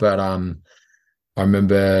gone, but, I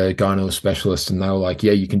remember going to a specialist and they were like,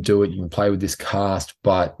 yeah, you can do it. You can play with this cast,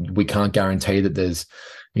 but we can't guarantee that there's,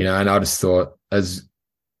 and I just thought as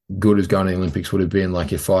good as going to the Olympics would have been,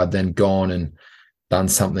 like if I'd then gone and done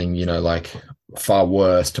something, like far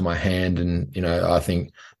worse to my hand. And, I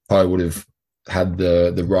think I would have had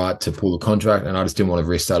the right to pull the contract and I just didn't want to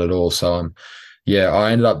risk that at all. So,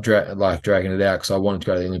 I ended up dragging it out because I wanted to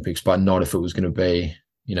go to the Olympics, but not if it was going to be,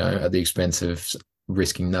 at the expense of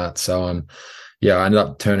risking that. So, I ended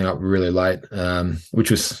up turning up really late, which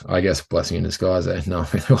was, I guess, a blessing in disguise. No one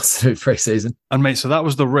really wants to do pre-season. And mate, so that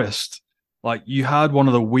was the wrist. Like you had one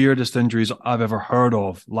of the weirdest injuries I've ever heard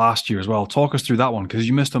of last year as well. Talk us through that one because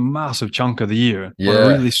you missed a massive chunk of the year. Yeah, a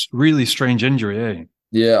really, really strange injury, eh?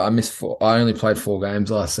 Yeah, I only played 4 games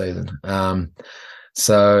last season. I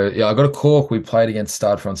got a cork. We played against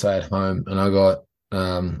Stade Francais at home, and I got,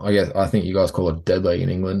 I think you guys call it dead leg in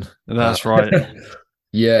England. That's right.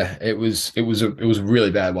 Yeah, it was a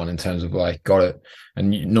really bad one in terms of like got it,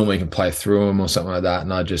 and you normally can play through them or something like that.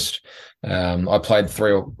 And I just I played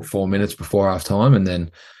 3 or 4 minutes before half time, and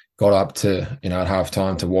then got up to at half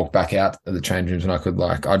time to walk back out of the change rooms, and I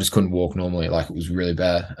just couldn't walk normally. Like it was really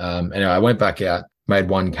bad. Anyway, I went back out, made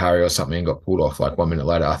 1 carry or something, and got pulled off like 1 minute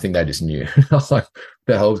later. I think they just knew. I was like,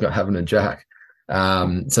 the hell's got having a jack?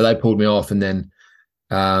 So they pulled me off, and then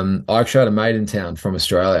I actually had a mate in town from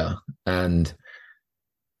Australia, and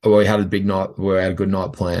we had a big night. We had a good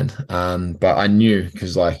night planned, but I knew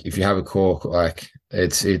because like if you have a cork, like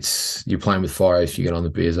it's you're playing with fire if you get on the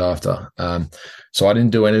beers after. So I didn't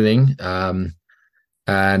do anything,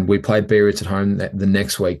 and we played Biarritz at home the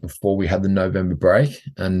next week before we had the November break,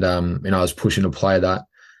 and I was pushing to play that,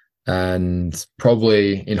 and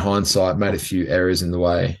probably in hindsight made a few errors in the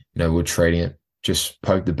way we're treating it. Just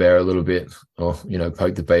poked the bear a little bit, or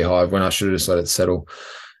poked the beehive when I should have just let it settle.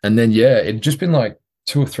 And then it'd just been like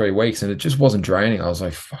 2 or 3 weeks and it just wasn't draining. I was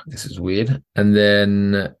like, fuck, this is weird. And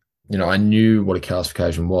then, I knew what a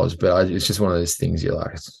calcification was, but it's just one of those things you're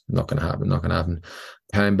like, it's not going to happen.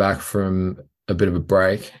 Came back from a bit of a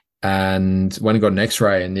break and when I got an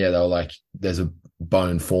x-ray and they were like, there's a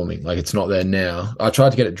bone forming. Like it's not there now. I tried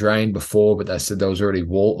to get it drained before, but they said there was already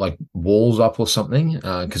walls up or something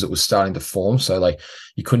because it was starting to form. So like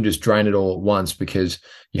you couldn't just drain it all at once because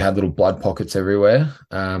you had little blood pockets everywhere.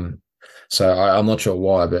 So I'm not sure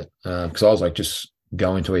why, but because I was like just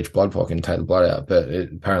going to each blood pocket and take the blood out, but it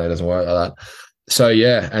apparently doesn't work like that. So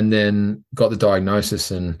and then got the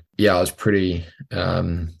diagnosis, and I was pretty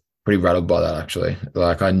rattled by that actually.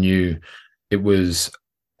 Like I knew it was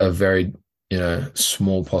a very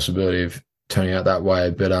small possibility of turning out that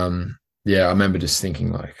way, but I remember just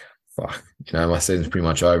thinking like, fuck, my season's pretty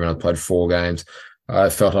much over, and I played 4 games. I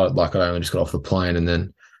felt like I only just got off the plane, and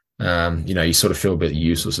then. You sort of feel a bit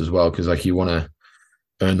useless as well because like you want to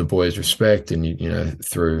earn the boys' respect and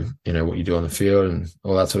through what you do on the field and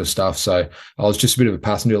all that sort of stuff. So I was just a bit of a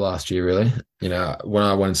passenger last year, really. When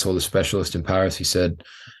I went and saw the specialist in Paris, he said,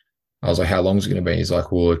 I was like, how long is it going to be? He's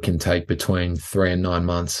like, well, it can take between 3 and 9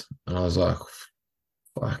 months. And I was like,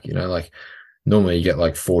 fuck, like normally you get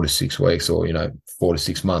like 4 to 6 weeks or 4 to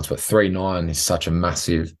 6 months, but 3-9 is such a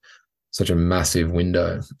massive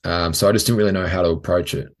window. So I just didn't really know how to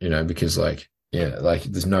approach it, because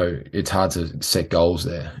it's hard to set goals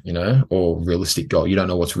there, or realistic goal. You don't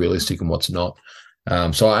know what's realistic and what's not.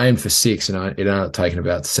 So I aimed for 6 and it ended up taking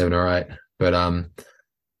about 7 or 8. But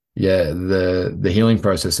the healing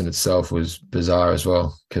process in itself was bizarre as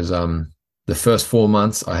well. Because the first 4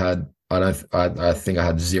 months I think I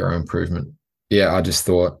had 0 improvement. Yeah, I just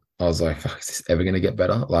thought, I was like, is this ever going to get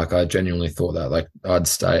better? Like I genuinely thought that. Like I'd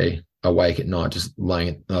stay awake at night just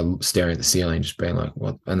staring at the ceiling, just being like,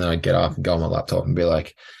 what? And then I'd get up and go on my laptop and be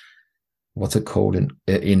like, what's it called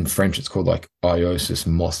in French? It's called like iosis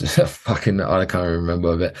moss. Fucking I can't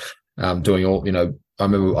remember, but doing all I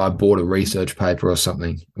remember I bought a research paper or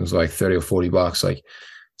something. It was like $30 or $40. Like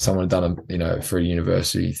someone had done for a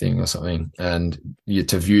university thing or something, and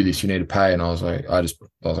to view this you need to pay. And I was like, I was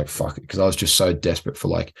like, fuck it, because I was just so desperate for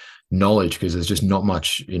like knowledge, because there's just not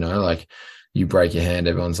much, like you break your hand,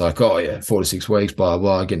 everyone's like, oh yeah, 4 to 6 weeks, blah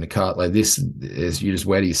blah, getting a cut. Like this is, you just,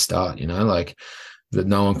 where do you start? Like that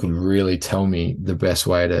no one could really tell me the best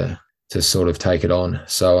way to sort of take it on.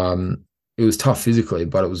 So it was tough physically,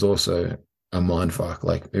 but it was also a mind fuck.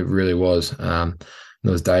 Like it really was.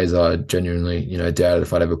 Those days I genuinely, doubted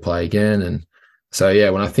if I'd ever play again. And so, yeah,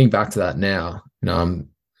 when I think back to that now, I'm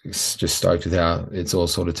just stoked with how it's all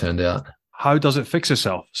sort of turned out. How does it fix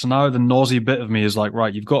itself? So now the nausy bit of me is like,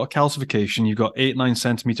 right, you've got a calcification, you've got 8-9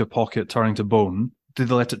 centimeter pocket turning to bone. Did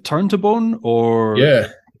they let it turn to bone, or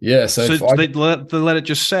yeah? So they let it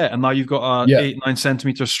just set, and now you've got a 8-9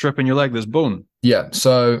 centimeter strip in your leg that's bone. Yeah.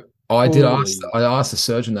 So I asked the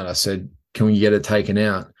surgeon that. I said, can we get it taken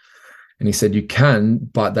out? And he said you can,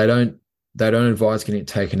 but they don't advise getting it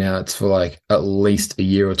taken out for like at least a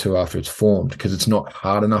year or two after it's formed, because it's not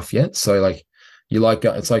hard enough yet. So like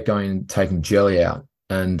it's like going and taking jelly out.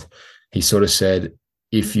 And he sort of said,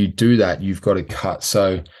 if you do that, you've got to cut.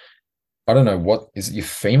 So I don't know, what is it, your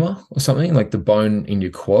femur or something, like the bone in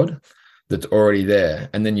your quad that's already there.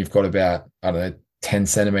 And then you've got about, I don't know, 10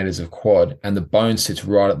 centimeters of quad, and the bone sits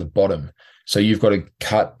right at the bottom. So you've got to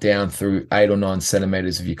cut down through 8 or 9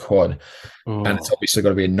 centimeters of your quad. Oh. And it's obviously got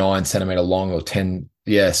to be a 9 centimeter long or 10.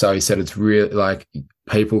 Yeah. So he said it's really like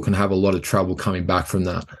people can have a lot of trouble coming back from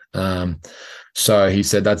that. So he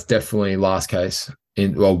said that's definitely worst case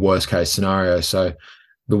scenario. So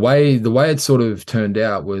the way it sort of turned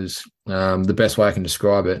out was, the best way I can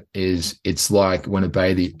describe it is it's like when a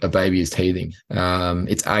baby is teething.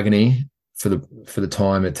 It's agony for the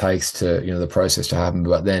time it takes to, the process to happen,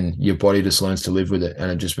 but then your body just learns to live with it and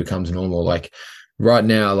it just becomes normal. Like right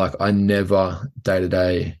now, like I never day to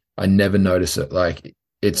day, I never notice it. Like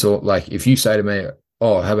it's all like, if you say to me,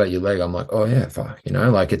 oh, how about your leg? I'm like, oh yeah, fuck,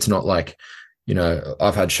 like it's not like,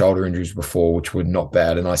 I've had shoulder injuries before, which were not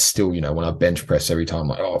bad. And I still, when I bench press every time, I'm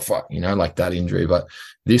like, oh, fuck, like that injury. But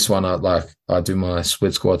this one, I do my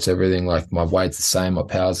split squats, everything, like my weight's the same, my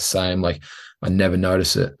power's the same. Like I never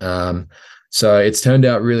notice it. So it's turned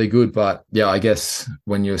out really good. But yeah, I guess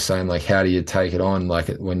when you're saying like, how do you take it on? Like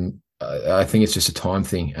I think it's just a time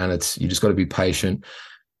thing, and you just got to be patient.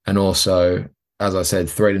 And also, as I said,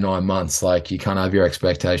 3 to 9 months, like you can't have your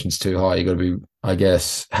expectations too high. You got to be, I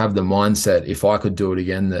guess, have the mindset, if I could do it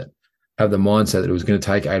again, have the mindset that it was going to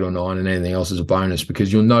take 8 or 9 and anything else is a bonus,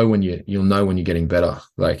 because you'll know when you're getting better.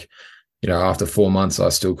 Like, after 4 months, I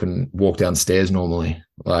still couldn't walk downstairs normally.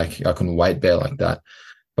 Like I couldn't weight bear like that.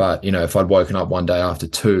 But, if I'd woken up one day after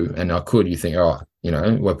 2 and I could, you think, oh,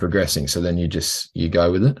 we're progressing. So then you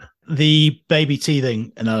go with it. The baby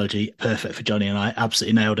teething analogy, perfect for Johnny and I.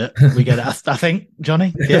 Absolutely nailed it. We get it. I think,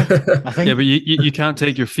 Johnny. Yeah, I think. Yeah, but you can't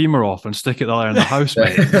take your femur off and stick it there in the house,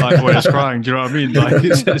 mate. Like when it's crying. Do you know what I mean? Like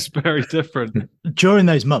it's very different. During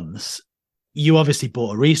those months, you obviously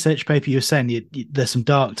bought a research paper. You were saying there's some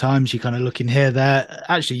dark times. You're kind of looking here, there.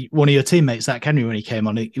 Actually, one of your teammates, Zach Henry, when he came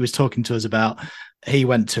on, he was talking to us about he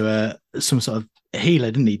went to some sort of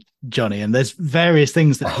healer, didn't he, Johnny? And there's various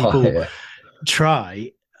things that people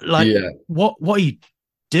try. Like, what are you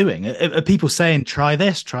doing? Are people saying, try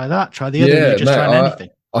this, try that, try the other? You're just trying anything?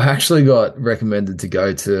 I actually got recommended to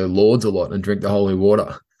go to Lourdes a lot and drink the holy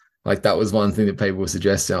water. Like that was one thing that people were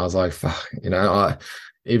suggesting. I was like, fuck,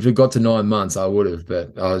 if it got to 9 months, I would have.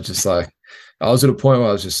 But I was just like, I was at a point where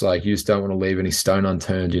I was just like, you just don't want to leave any stone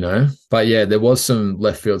unturned, But yeah, there was some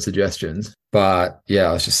left field suggestions. But yeah,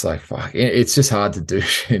 I was just like, fuck, it's just hard to do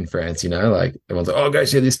in France, Like everyone's like, oh, go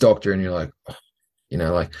see this doctor. And you're like, oh.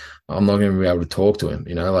 Like I'm not going to be able to talk to him,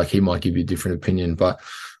 like he might give you a different opinion. But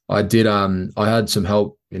I did, I had some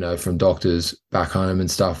help, from doctors back home and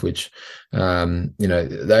stuff, which, they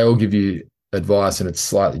all give you advice and it's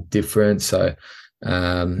slightly different. So,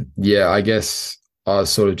 I guess I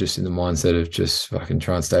was sort of just in the mindset of just fucking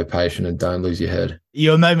try and stay patient and don't lose your head.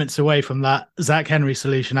 You're moments away from that Zach Henry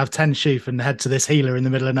solution. Have 10 sheep and head to this healer in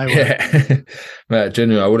the middle of nowhere. Yeah. Mate,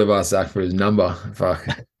 genuinely, I would have asked Zach for his number. Fuck.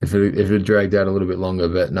 If it dragged out a little bit longer,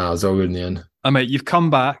 but no, it's all good in the end. Mate, you've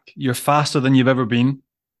come back. You're faster than you've ever been.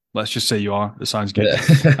 Let's just say you are. It sounds good.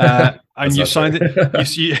 And you signed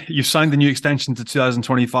it. You signed the new extension to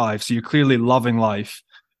 2025. So you're clearly loving life.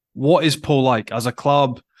 What is Pau like as a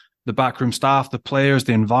club? The backroom staff, the players,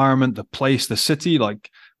 the environment, the place, the city.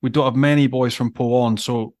 Like we don't have many boys from Pau on.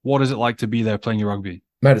 So what is it like to be there playing your rugby?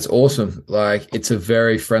 Mate, it's awesome. Like it's a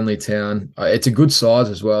very friendly town. It's a good size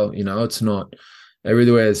as well. It's not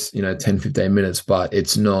everywhere's, 10, 15 minutes, but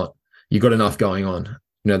it's not, you got enough going on.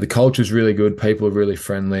 The culture's really good. People are really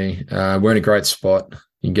friendly. We're in a great spot.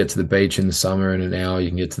 You can get to the beach in the summer in an hour. You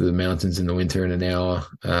can get to the mountains in the winter in an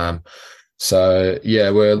hour. So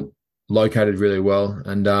yeah, we're located really well.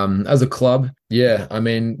 And as a club,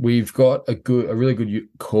 we've got a really good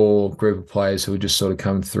core group of players who are just sort of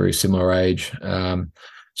coming through similar age.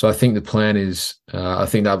 So I think the plan is, I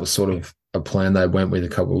think that was sort of a plan they went with a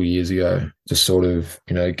couple of years ago to sort of,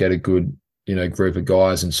 get a good group of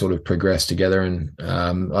guys and sort of progress together. And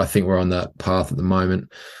I think we're on that path at the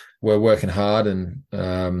moment. We're working hard, and we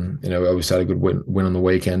obviously had a good win on the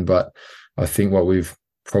weekend. But I think what we've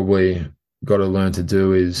probably got to learn to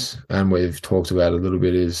do is, and we've talked about a little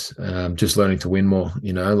bit, is just learning to win more.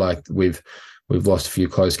 Like we've lost a few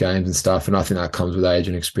close games and stuff, and I think that comes with age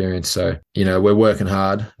and experience. So we're working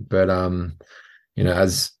hard, but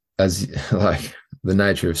as like the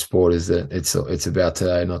nature of sport is that it's about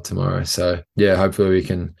today, not tomorrow. So yeah, hopefully we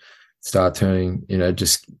can start turning,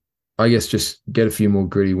 just get a few more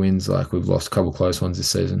gritty wins. Like we've lost a couple close ones this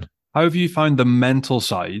season. How have you found the mental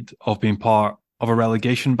side of being part of a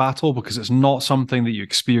relegation battle? Because it's not something that you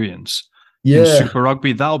experience in Super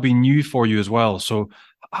Rugby. That'll be new for you as well. So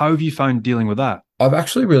how have you found dealing with that? I've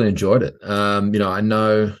actually really enjoyed it. I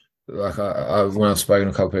know, like when I've spoken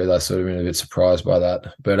to a couple of people, I've sort of been a bit surprised by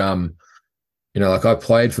that. But like I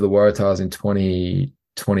played for the Waratahs in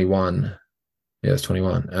 2021. Yeah, it was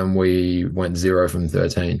 21, and we went 0 from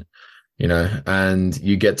 13. And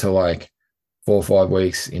you get to like 4 or 5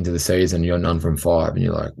 weeks into the season, you're none from 5, and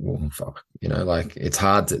you're like, well, fuck, like it's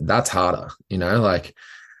hard that's harder, like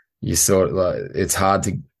you sort of like, it's hard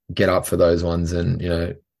to get up for those ones and,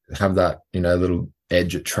 have that, little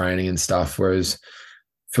edge at training and stuff. Whereas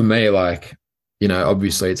for me, like,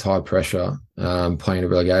 obviously it's high pressure, playing a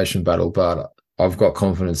relegation battle, but I've got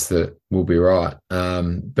confidence that we'll be right.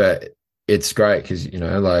 But it's great because,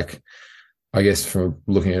 like, I guess from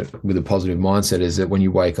looking at it with a positive mindset is that when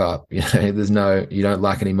you wake up, you don't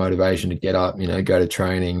lack any motivation to get up, go to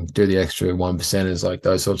training, do the extra 1%ers, like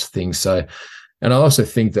those sorts of things. So, and I also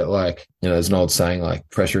think that, like, there's an old saying, like,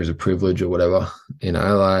 pressure is a privilege or whatever,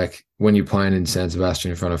 like when you're playing in San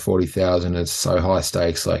Sebastian in front of 40,000, it's so high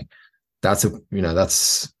stakes. Like I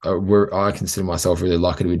consider myself really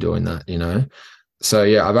lucky to be doing that, So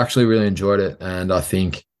yeah, I've actually really enjoyed it. And I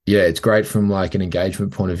think, yeah, it's great from like an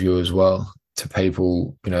engagement point of view as well. To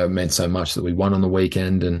people, it meant so much that we won on the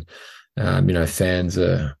weekend, and fans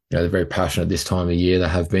are, they're very passionate this time of year. They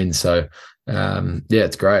have been. So yeah,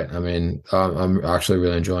 it's great. I mean, I'm actually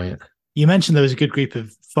really enjoying it. You mentioned there was a good group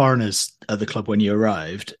of foreigners at the club when you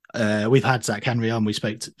arrived. We've had Zach Henry on. We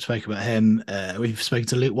spoke about him. We've spoken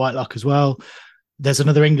to Luke Whitelock as well. There's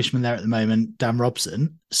another Englishman there at the moment, Dan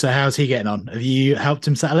Robson. So how's he getting on? Have you helped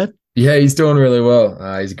him settle in? Yeah, he's doing really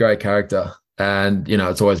well. He's a great character. And,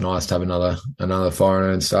 it's always nice to have another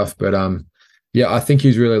foreigner and stuff. But, yeah, I think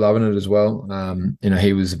he's really loving it as well.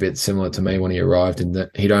 He was a bit similar to me when he arrived in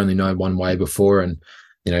that he'd only known one way before. And,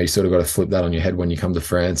 you sort of got to flip that on your head when you come to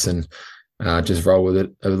France and just roll with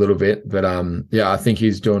it a little bit. But, yeah, I think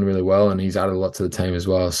he's doing really well, and he's added a lot to the team as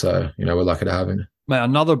well. So, we're lucky to have him. Mate,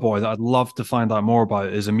 another boy that I'd love to find out more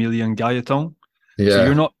about is Emilian Gailleton.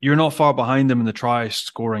 Yeah. So you're not far behind him in the try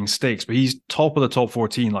scoring stakes, but he's top of the top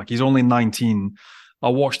 14. Like, he's only 19. I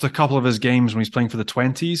watched a couple of his games when he's playing for the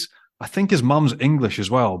 20s. I think his mum's English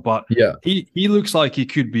as well, but yeah, he looks like he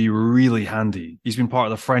could be really handy. He's been part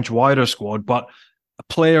of the French wider squad, but a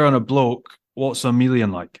player and a bloke, what's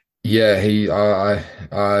Emilian like? Yeah,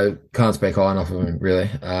 I can't speak high enough of him, really,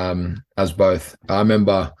 as both. I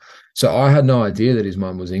remember, so I had no idea that his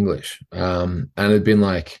mum was English, and it'd been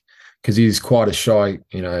like, because he's quite a shy,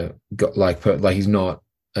 he's not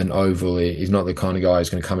he's not the kind of guy who's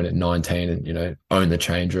going to come in at 19 and, own the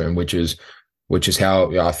change room, which is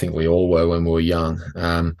how I think we all were when we were young.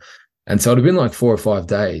 And so it'd been like 4 or 5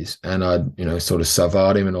 days, and I'd, sort of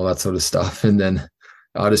savard him and all that sort of stuff. And then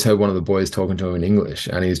I just heard one of the boys talking to him in English,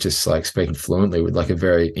 and he's just like speaking fluently with like a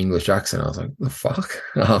very English accent. I was like, the fuck?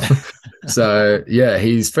 So yeah,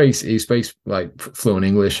 he speaks like fluent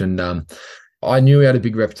English, and, I knew he had a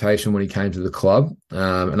big reputation when he came to the club,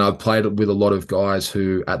 and I played with a lot of guys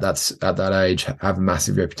who at that age have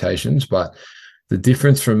massive reputations. But the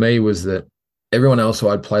difference for me was that everyone else who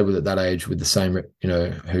I'd played with at that age with the same,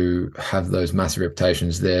 who have those massive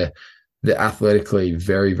reputations, they're athletically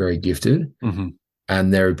very, very gifted, mm-hmm.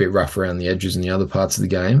 and they're a bit rough around the edges in the other parts of the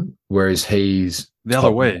game. Whereas he's the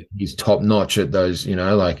other way. He's top notch at those,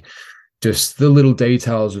 like just the little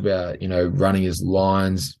details about, running his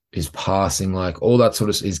lines, his passing, like all that sort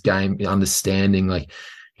of his game understanding. Like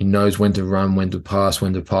he knows when to run, when to pass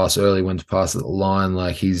early, when to pass at the line.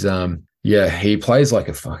 Like he's he plays like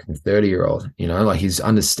a fucking 30-year-old, like his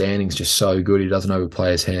understanding's just so good. He doesn't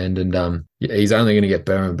overplay his hand, and he's only going to get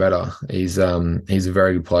better and better. He's a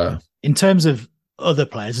very good player. In terms of other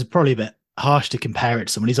players, it's probably a bit harsh to compare it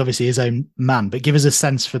to someone. He's obviously his own man, but give us a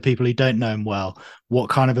sense for people who don't know him well, what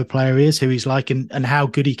kind of a player he is, who he's like, and how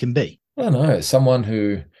good he can be. I don't know, someone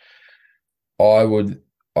who I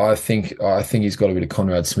think he's got a bit of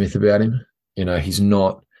Conrad Smith about him. He's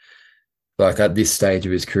not like at this stage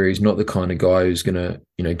of his career, he's not the kind of guy who's going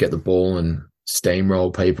to, get the ball and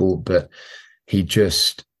steamroll people, but he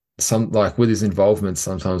just like with his involvement,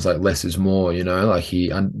 sometimes like less is more, like he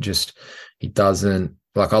doesn't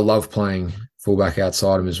like, I love playing fullback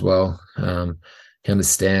outside him as well. He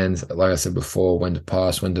understands, like I said before, when to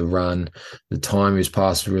pass, when to run. The time his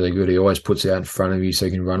pass is really good. He always puts it out in front of you so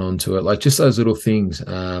you can run onto it. Like just those little things,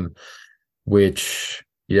 which,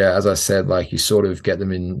 yeah, as I said, like you sort of get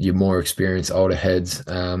them in your more experienced older heads.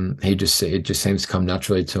 It just seems to come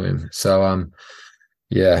naturally to him. So,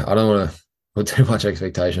 yeah, I don't want to put too much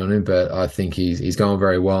expectation on him, but I think he's going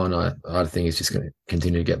very well, and I think he's just going to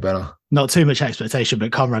continue to get better. Not too much expectation,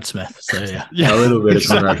 but Conrad Smith. So yeah, a little bit of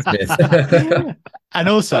Conrad Smith. And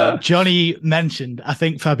also, Johnny mentioned, I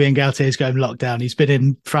think Fabien Galtier is going lockdown. He's been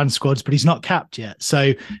in France squads, but he's not capped yet.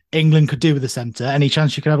 So England could do with a centre. Any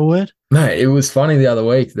chance you could have a word? Mate, it was funny the other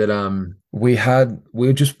week that we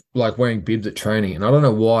were just like wearing bibs at training, and I don't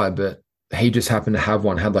know why, but he just happened to have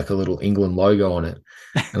one, had like a little England logo on it.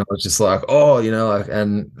 And I was just like, oh,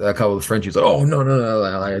 and a couple of Frenchies like, oh, no.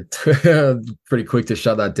 Like, pretty quick to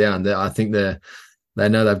shut that down. I think they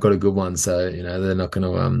know they've got a good one. So, they're not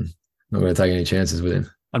going to take any chances with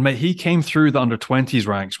him. And mate, he came through the under-20s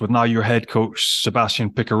ranks with now your head coach, Sebastian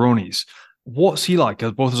Piccaronis. What's he like,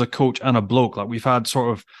 both as a coach and a bloke? Like we've had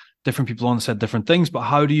sort of different people on said different things, but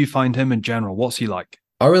how do you find him in general? What's he like?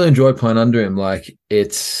 I really enjoy playing under him. Like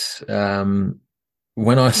it's when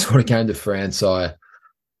I sort of came to France, I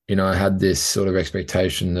had this sort of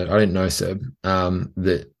expectation that I didn't know Seb,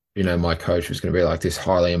 that, my coach was going to be like this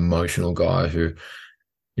highly emotional guy who,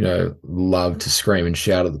 loved to scream and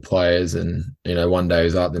shout at the players. And, one day he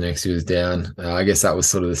was up, the next he was down. I guess that was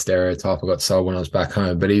sort of the stereotype I got sold when I was back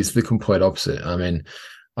home, but he's the complete opposite. I mean,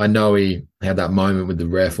 I know he had that moment with the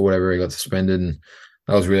ref or whatever, he got suspended, and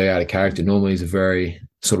that was really out of character. Normally he's a very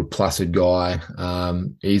sort of placid guy.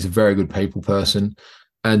 He's a very good people person.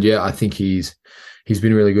 And yeah, I think he's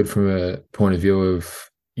been really good from a point of view of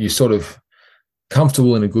you sort of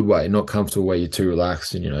comfortable in a good way, not comfortable where you're too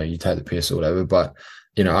relaxed and, you take the piss or whatever. But,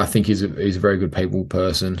 I think he's a very good people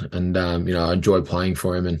person, and, I enjoy playing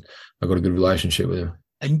for him, and I got a good relationship with him.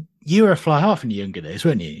 And you were a fly half in your younger days,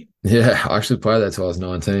 weren't you? Yeah, I actually played that till I was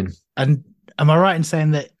 19. And am I right in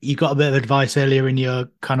saying that you got a bit of advice earlier in your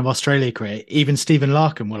kind of Australia career? Even Stephen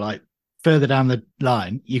Larkham were like, further down the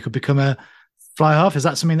line, you could become a fly half. Is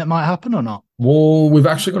that something that might happen or not? Well, we've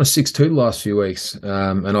actually got a 6-2 the last few weeks.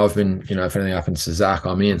 And I've been, if anything happens to Zach,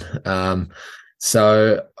 I'm in.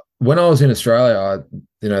 So when I was in Australia,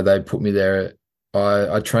 they put me there.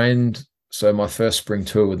 I trained. So my first spring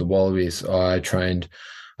tour with the Wallabies, I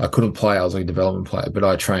couldn't play. I was like a development player, but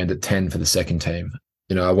I trained at 10 for the second team.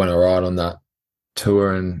 I went all right on that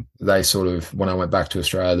tour, and they sort of, when I went back to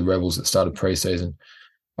Australia, the Rebels that started preseason,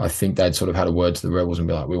 I think they'd sort of had a word to the Rebels and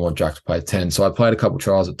be like, we want Jack to play at 10. So I played a couple of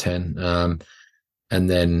trials at 10, and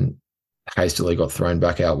then hastily got thrown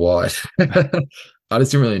back out wide. I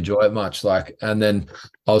just didn't really enjoy it much. And then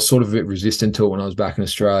I was sort of a bit resistant to it when I was back in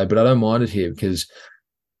Australia, but I don't mind it here because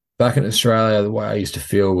back in Australia, the way I used to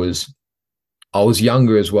feel was I was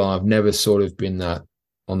younger as well. I've never sort of been that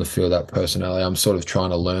on the field, that personality. I'm sort of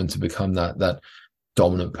trying to learn to become that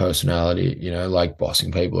dominant personality, like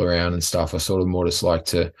bossing people around and stuff. I sort of more just like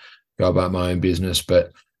to go about my own business.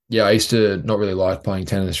 But yeah, I used to not really like playing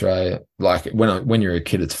 10 in Australia. Like when you're a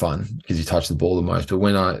kid, it's fun because you touch the ball the most. But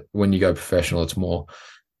when you go professional,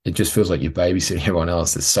 it just feels like you're babysitting everyone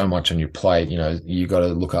else. There's so much on your plate. You got to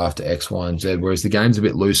look after X, Y, and Z. Whereas the game's a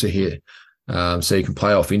bit looser here, so you can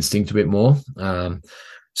play off instinct a bit more.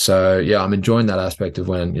 So yeah, I'm enjoying that aspect of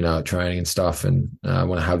when training and stuff, and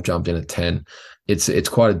when I have jumped in at 10. It's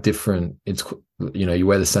quite a different. You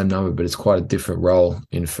wear the same number, but it's quite a different role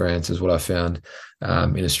in France, is what I found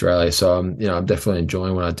in Australia. So I'm definitely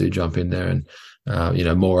enjoying when I do jump in there,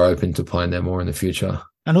 and more open to playing there more in the future.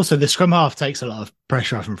 And also, the scrum half takes a lot of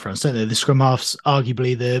pressure off in France, don't they? The scrum half's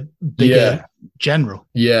arguably the bigger general.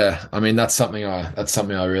 Yeah, I mean that's something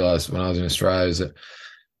I realised when I was in Australia, is that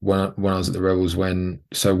when I was at the Rebels,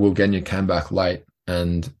 Will Genia came back late.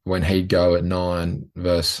 And when he'd go at 9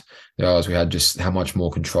 versus the others, we had just how much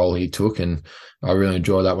more control he took. And I really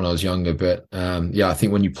enjoyed that when I was younger. But I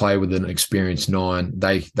think when you play with an experienced 9,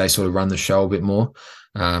 they sort of run the show a bit more.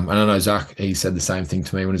 And I know Zach, he said the same thing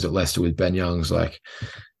to me when he was at Leicester with Ben Youngs. Like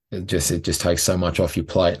it just takes so much off your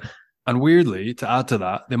plate. And weirdly, to add to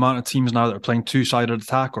that, the amount of teams now that are playing two-sided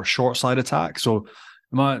attack or short-side attack. So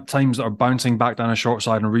the amount of times that are bouncing back down a short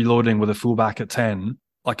side and reloading with a fullback at 10,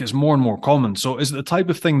 like it's more and more common. So is it the type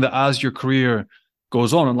of thing that as your career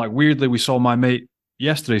goes on, and like weirdly we saw my mate,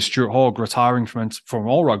 yesterday, Stuart Hogg retiring from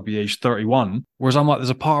all rugby age 31. Whereas I'm like, there's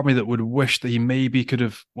a part of me that would wish that he maybe could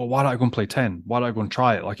have, well, why don't I go and play 10? Why don't I go and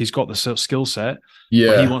try it? Like, he's got the skill set. Yeah.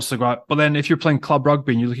 But he wants to go out. But then if you're playing club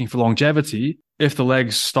rugby and you're looking for longevity, if the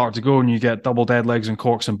legs start to go and you get double dead legs and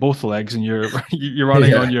corks in both the legs and you're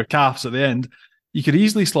running on your calves at the end, you could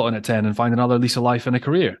easily slot in at 10 and find another lease of life in a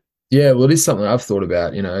career. Yeah, well, it is something I've thought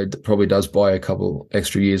about. It probably does buy a couple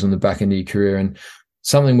extra years on the back end of your career. And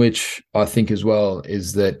something which I think as well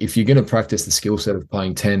is that if you're going to practice the skill set of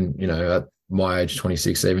playing 10, at my age,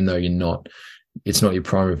 26, even though it's not your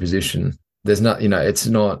primary position, there's not, it's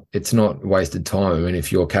not wasted time. I mean,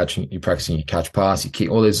 if you're practicing your catch pass, you kick,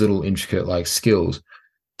 all those little intricate like skills,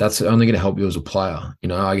 that's only going to help you as a player.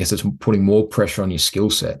 I guess it's putting more pressure on your skill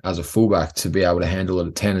set as a fullback to be able to handle it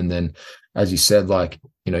at 10. And then, as you said, like,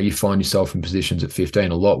 you find yourself in positions at 15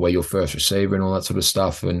 a lot where you're first receiver and all that sort of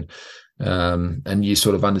stuff. And you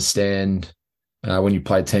sort of understand when you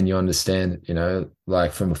play 10, you understand,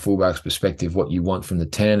 like from a fullback's perspective, what you want from the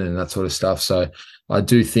 10 and that sort of stuff. So I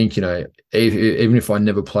do think, even if I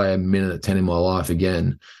never play a minute at 10 in my life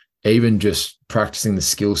again, even just practicing the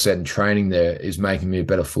skill set and training there is making me a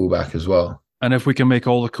better fullback as well. And if we can make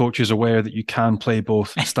all the coaches aware that you can play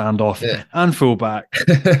both standoff and fullback,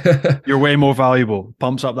 you're way more valuable.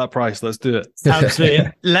 Pumps up that price. Let's do it.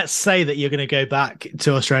 Absolutely. Let's say that you're going to go back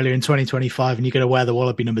to Australia in 2025 and you're going to wear the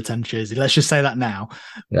Wallaby number 10 jersey. Let's just say that now.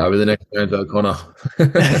 Yeah, I'll be the next James O'Connor.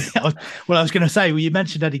 Well, I was going to say, you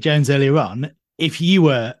mentioned Eddie Jones earlier on. If you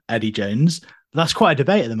were Eddie Jones, that's quite a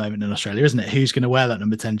debate at the moment in Australia, isn't it? Who's going to wear that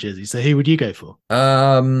number 10 jersey? So who would you go for?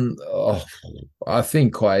 I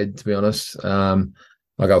think Quaid, to be honest.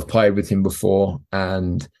 Like I've played with him before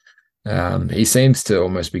and he seems to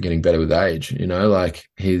almost be getting better with age, like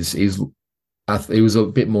he was a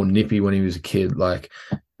bit more nippy when he was a kid, like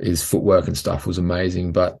his footwork and stuff was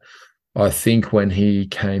amazing. But I think when he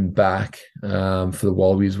came back for the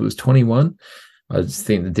Wallabies was 21. I just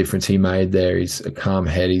think the difference he made there is a calm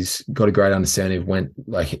head. He's got a great understanding of when,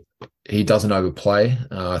 like, he doesn't overplay.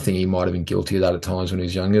 I think he might have been guilty of that at times when he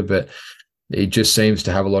was younger, but he just seems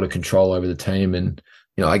to have a lot of control over the team. And,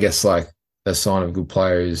 I guess like a sign of a good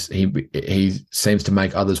player is he seems to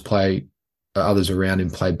make others around him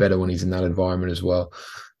play better when he's in that environment as well.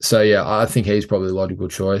 So, yeah, I think he's probably the logical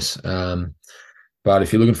choice. But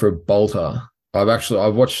if you're looking for a bolter,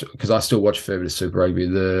 I've watched, because I still watch a fair bit of Super Rugby,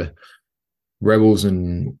 the Rebels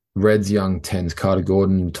and Reds young 10s, Carter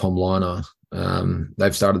Gordon and Tom Liner,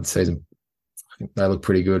 they've started the season. They look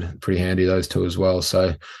pretty good, pretty handy, those two as well.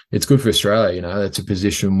 So it's good for Australia. It's a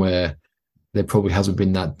position where there probably hasn't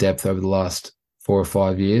been that depth over the last 4 or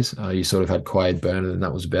 5 years. You sort of had Quaid, Bernard, and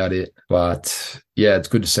that was about it. But yeah, it's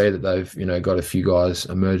good to see that they've, got a few guys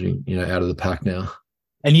emerging, out of the pack now.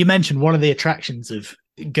 And you mentioned one of the attractions of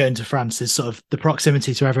going to France is sort of the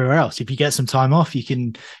proximity to everywhere else. If you get some time off, you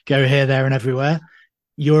can go here, there, and everywhere.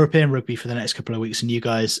 European rugby for the next couple of weeks, and you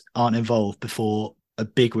guys aren't involved before a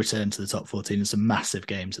big return to the top 14 and some massive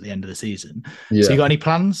games at the end of the season. Yeah. So you got any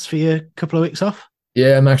plans for your couple of weeks off?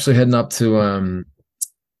 Yeah, I'm actually heading up to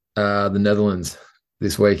the Netherlands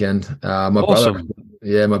this weekend. My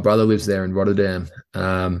brother lives there in Rotterdam.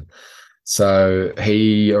 So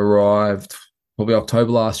he arrived probably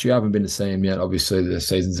October last year. I haven't been to see him yet. Obviously, the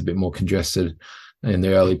season's a bit more congested in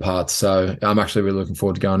the early parts. So I'm actually really looking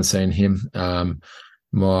forward to going and seeing him.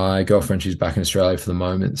 My girlfriend, she's back in Australia for the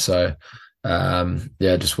moment. So,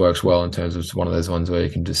 it just works well in terms of it's one of those ones where you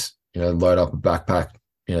can just, load up a backpack,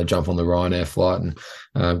 jump on the Ryanair flight and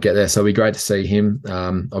get there. So it'll be great to see him.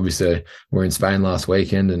 Obviously, we're in Spain last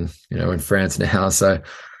weekend and, we're in France now. So,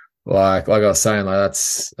 like I was saying, like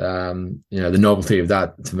that's, the novelty of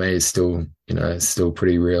that to me is still, still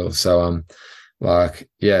pretty real. So,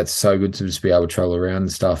 it's so good to just be able to travel around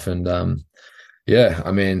and stuff. And,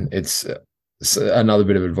 I mean, it's another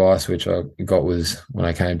bit of advice which I got was when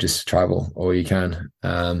I came, just travel all you can.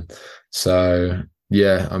 I mean,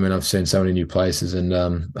 I've seen so many new places and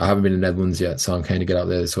I haven't been to Netherlands yet, so I'm keen to get up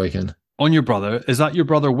there this weekend. On your brother, is that your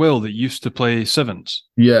brother Will that used to play sevens?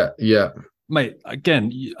 Yeah. Mate,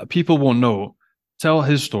 again, people won't know. Tell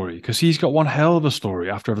his story, because he's got one hell of a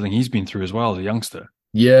story after everything he's been through as well as a youngster.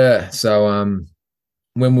 Yeah, so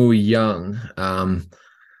when we were young, Will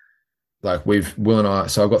and I,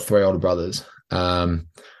 so I've got 3 older brothers.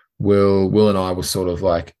 Will and I were sort of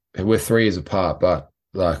like, we're 3 years apart, but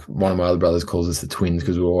like one of my other brothers calls us the twins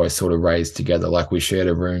because we were always sort of raised together. Like we shared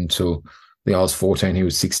a room till I think I was 14, he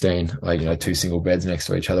was 16, 2 single beds next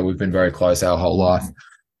to each other. We've been very close our whole life.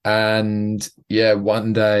 And yeah,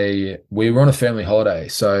 one day we were on a family holiday.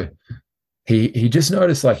 So he just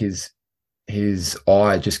noticed like his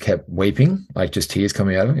eye just kept weeping, like just tears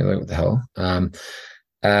coming out of him. Like, what the hell?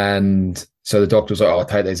 And so the doctor was like, "Oh,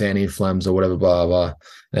 take these anti-inflams or whatever, blah, blah."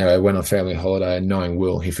 Anyway, I went on family holiday, and knowing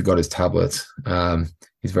Will, he forgot his tablets.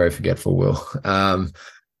 He's very forgetful, Will.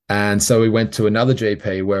 And so we went to another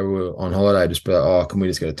GP where we were on holiday, just be like, "Oh, can we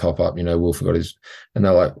just get a top up?" Will forgot his, and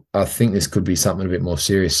they're like, "I think this could be something a bit more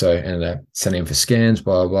serious." So ended up sending him for scans,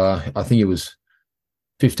 blah, blah. I think he was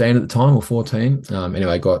 15 at the time or 14.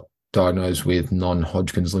 Anyway, got diagnosed with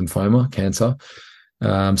non-Hodgkin's lymphoma, cancer.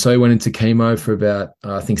 So he went into chemo for about,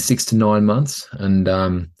 I think, 6 to 9 months. And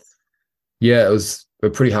it was a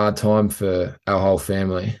pretty hard time for our whole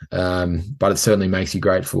family. But it certainly makes you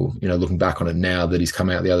grateful, looking back on it now that he's come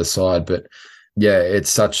out the other side. But yeah, it's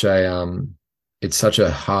such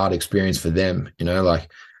a hard experience for them,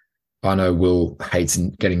 like I know Will hates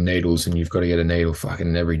getting needles, and you've got to get a needle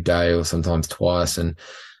fucking every day or sometimes twice. And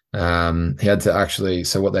he had to actually,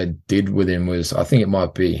 so what they did with him was, I think it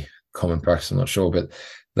might be common practice, I'm not sure, but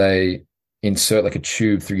they insert like a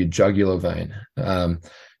tube through your jugular vein, and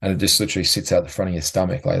it just literally sits out the front of your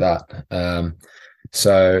stomach like that.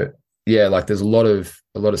 So yeah, like there's a lot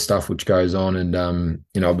of stuff which goes on, and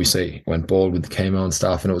obviously went bald with the chemo and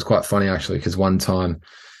stuff. And it was quite funny actually, because one time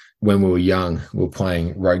when we were young, we were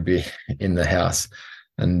playing rugby in the house,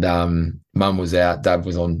 and mum was out, dad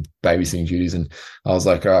was on babysitting duties, and I was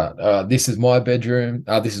like, "All right, this is my bedroom.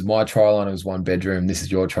 This is my try line. It was one bedroom. This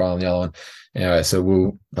is your try line, the other one." Anyway, so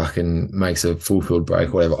Will fucking makes a full field break,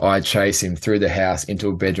 or whatever. I chase him through the house into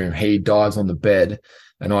a bedroom. He dives on the bed,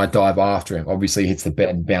 and I dive after him. Obviously, he hits the bed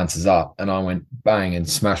and bounces up, and I went bang and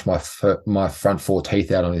smashed my front 4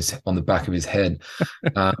 teeth out on the back of his head.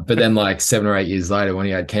 But then, like 7 or 8 years later, when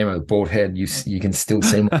he had chemo, bald head, you can still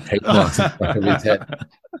see my teeth marks on the back of his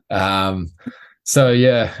head. So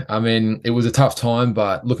yeah, I mean, it was a tough time,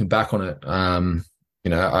 but looking back on it,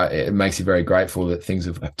 it makes you very grateful that things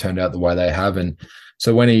have turned out the way they have. And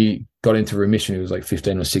so when he got into remission, he was like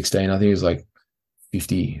 15 or 16. I think he was like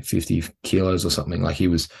 50 kilos or something. Like he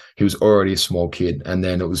was already a small kid. And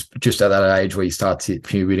then it was just at that age where he started to hit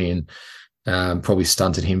puberty, and probably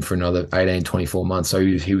stunted him for another 18, 24 months. So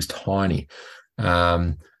he was tiny.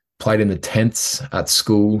 Played in the 10ths at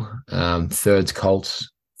school, 3rds Colts,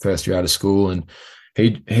 first year out of school. And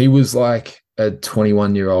he was like a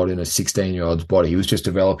 21-year-old in a 16-year-old's body. He was just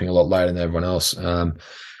developing a lot later than everyone else. And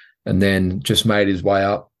then just made his way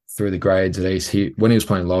up through the grades at East. When he was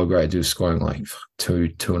playing lower grades, he was scoring like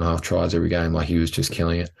 2.5 tries every game. Like he was just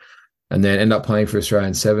killing it. And then ended up playing for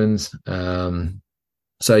Australian Sevens.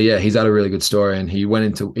 So yeah, he's had a really good story. And he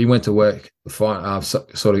went to work.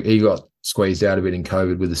 He got squeezed out a bit in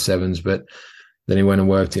COVID with the Sevens, but then he went and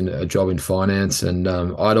worked in a job in finance. And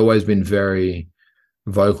I'd always been very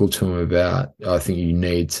vocal to him about, I think you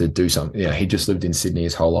need to do something. He just lived in Sydney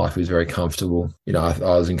his whole life. He was very comfortable. I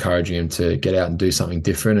was encouraging him to get out and do something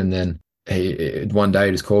different. And then one day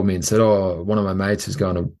he just called me and said, "Oh, one of my mates is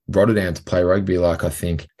going to Rotterdam to play rugby. Like, I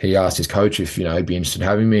think," he asked his coach if, he'd be interested in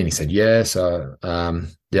having me. And he said, "Yeah." So, I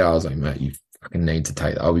was like, "Mate, you fucking need to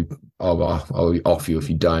take that. I'll be off you if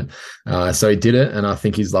you don't." So he did it. And I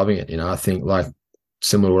think he's loving it. I think, like,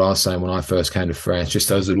 similar to what I was saying when I first came to France, just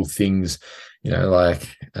those little things,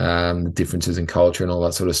 the differences in culture and all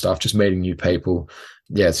that sort of stuff, just meeting new people.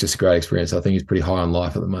 Yeah, it's just a great experience. I think he's pretty high on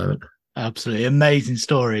life at the moment. Absolutely amazing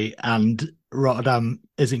story. And Rotterdam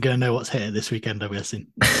isn't going to know what's here this weekend, I'm guessing.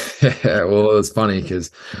 Yeah, well, it was funny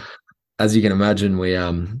because, as you can imagine, we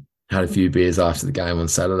had a few beers after the game on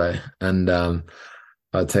Saturday, and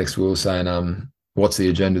I text Will saying, "What's the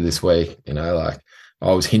agenda this week?" Like,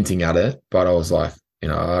 I was hinting at it, but I was like, I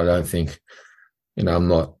don't think, I'm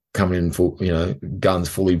not coming in full, guns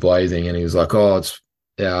fully blazing. And he was like, "Oh, it's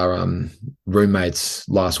our roommate's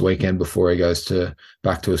last weekend before he goes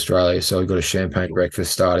back to Australia. So we've got a champagne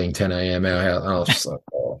breakfast starting 10 a.m. our house." And I was just like,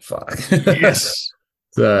 "Oh, fuck." Yes.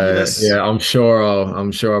 So yes. Yeah, I'm sure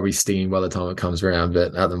I'll be stinging by the time it comes around.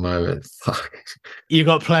 But at the moment, fuck. You've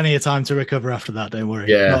got plenty of time to recover after that. Don't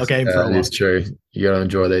worry. Yeah, not a game for a while. It's true. You got to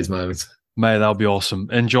enjoy these moments. Mate, that'll be awesome.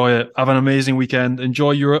 Enjoy it. Have an amazing weekend.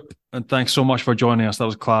 Enjoy Europe. And thanks so much for joining us. That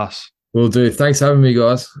was class. Will do. Thanks for having me,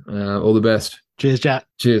 guys. All the best. Cheers, Jack.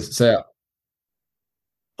 Cheers. See ya.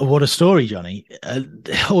 What a story, Johnny.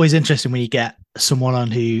 Always interesting when you get someone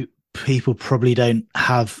on who people probably don't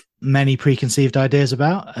have many preconceived ideas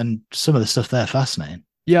about, and some of the stuff there fascinating.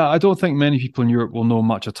 Yeah, I don't think many people in Europe will know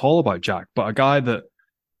much at all about Jack, but a guy that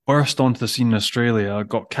burst onto the scene in Australia,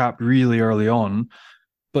 got capped really early on,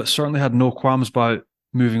 but certainly had no qualms about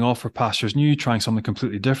moving off for pastures new, trying something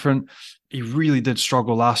completely different. He really did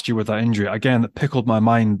struggle last year with that injury. Again, that pickled my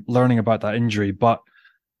mind learning about that injury, but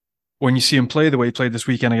when you see him play the way he played this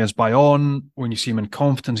weekend against Bayonne, when you see him in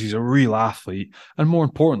confidence, he's a real athlete. And more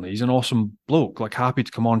importantly, he's an awesome bloke, like happy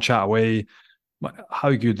to come on, chat away. How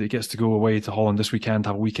good that he gets to go away to Holland this weekend,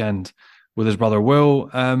 have a weekend with his brother Will.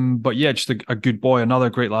 But yeah, just a good boy, another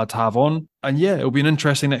great lad to have on. And yeah, it'll be an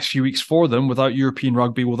interesting next few weeks for them without European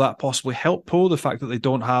rugby. Will that possibly help, Po? The fact that they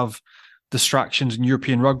don't have distractions in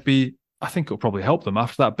European rugby, I think it'll probably help them.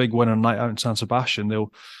 After that big win on night out in San Sebastian,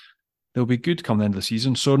 they'll be good come the end of the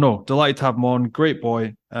season. So no, delighted to have him on. Great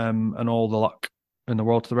boy, and all the luck in the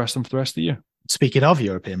world to the rest of them for the rest of the year. Speaking of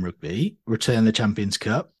European rugby, return the Champions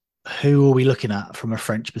Cup. Who are we looking at from a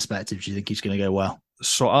French perspective? Do you think he's going to go well?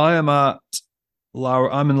 So I'm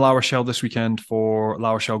in La Rochelle this weekend for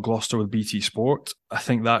La Rochelle Gloucester with BT Sport. I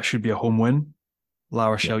think that should be a home win. La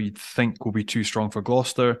Rochelle, you'd think, will be too strong for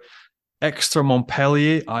Gloucester. Exeter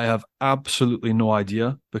Montpellier, I have absolutely no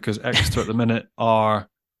idea, because Exeter at the minute are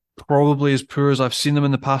probably as poor as I've seen them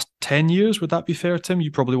in the past 10 years. Would that be fair, Tim?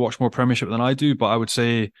 You probably watch more Premiership than I do, but I would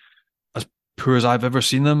say as poor as I've ever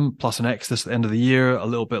seen them, plus an Exodus at the end of the year, a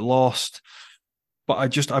little bit lost. But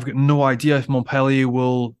I've got no idea if Montpellier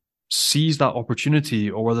will seize that opportunity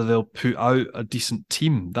or whether they'll put out a decent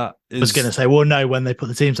team. That is, I was going to say, we'll know when they put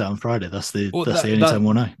the teams out on Friday. That's the only time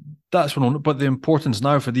we'll know. That's what. But the importance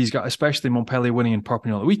now for these guys, especially Montpellier winning in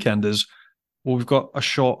Perpignan at the weekend, is, well, we've got a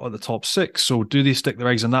shot at the top 6. So do they stick their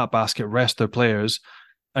eggs in that basket, rest their players,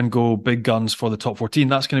 and go big guns for the top 14?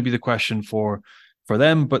 That's going to be the question for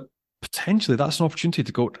them. But potentially that's an opportunity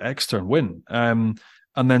to go to Exeter and win.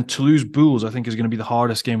 And then Toulouse Bulls, I think, is going to be the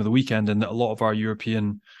hardest game of the weekend, and that a lot of our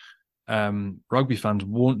European rugby fans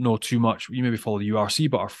won't know too much. You maybe follow the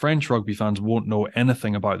URC, but our French rugby fans won't know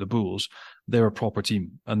anything about the Bulls. They're a proper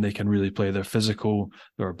team, and they can really play. They're physical,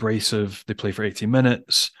 they're abrasive, they play for 80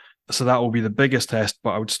 minutes. So that will be the biggest test, but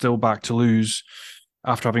I would still back Toulouse,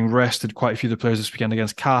 after having rested quite a few of the players this weekend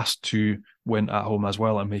against Cast, to win at home as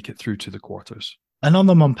well and make it through to the quarters. And on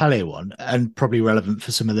the Montpellier one, and probably relevant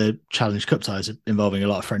for some of the Challenge Cup ties involving a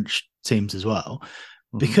lot of French teams as well,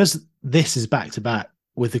 because this is back-to-back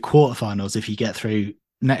with the quarterfinals, if you get through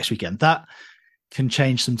next weekend, that can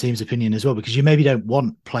change some teams' opinion as well, because you maybe don't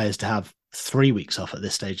want players to have 3 weeks off at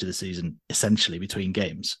this stage of the season, essentially, between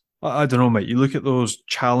games. I don't know, mate. You look at those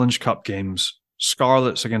Challenge Cup games,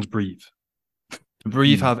 Scarlets against Brive. Do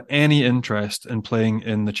Brive have any interest in playing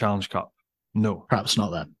in the Challenge Cup? No. Perhaps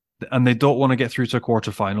not then. And they don't want to get through to a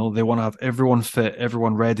quarterfinal. They want to have everyone fit,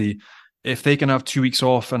 everyone ready. If they can have 2 weeks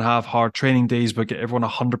off and have hard training days, but get everyone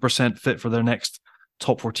 100% fit for their next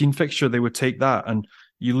top 14 fixture, they would take that. And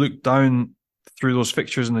you look down through those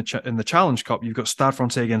fixtures in the Challenge Cup, you've got Stade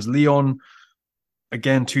Francais against Lyon.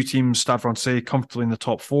 Again, two teams, Stade Francais comfortably in the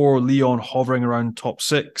top 4, Lyon hovering around top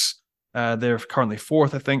 6. They're currently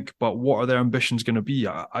 4th, I think, but what are their ambitions going to be?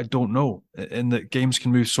 I don't know. In that games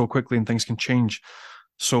can move so quickly and things can change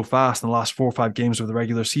so fast in the last 4 or 5 games of the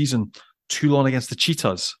regular season. Toulon against the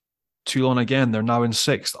Cheetahs. Toulon again, they're now in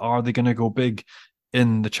 6th. Are they going to go big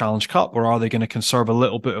in the Challenge Cup, or are they going to conserve a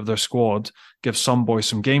little bit of their squad, give some boys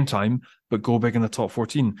some game time, but go big in the top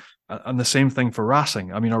 14? And the same thing for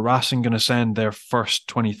Racing. I mean, are Racing going to send their first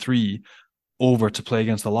 23 over to play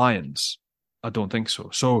against the Lions? I don't think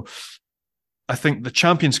so. So I think the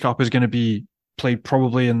Champions Cup is going to be played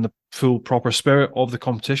probably in the full proper spirit of the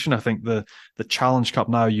competition. I think the Challenge Cup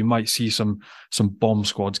now, you might see some bomb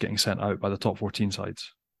squads getting sent out by the top 14 sides.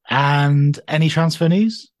 And any transfer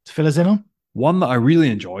news to fill us in on? One that I really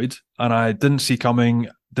enjoyed and I didn't see coming,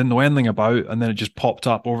 didn't know anything about, and then it just popped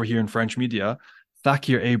up over here in French media.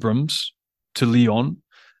 Thakir Abrams to Lyon.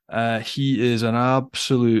 He is an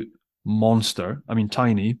absolute monster. I mean,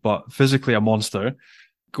 tiny, but physically a monster.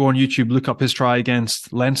 Go on YouTube, look up his try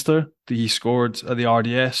against Leinster that he scored at the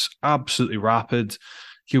RDS. Absolutely rapid.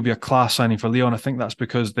 He'll be a class signing for Lyon. I think that's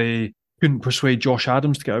because they couldn't persuade Josh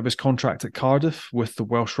Adams to get out of his contract at Cardiff with the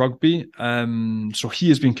Welsh Rugby. So he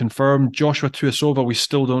has been confirmed. Joshua Tuisova, we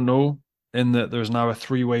still don't know, in that there's now a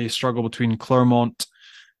 3-way struggle between Clermont,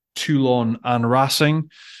 Toulon and Racing.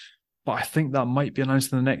 But I think that might be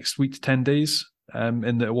announced in the next week to 10 days.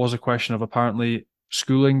 In that it was a question of apparently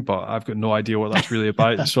schooling, but I've got no idea what that's really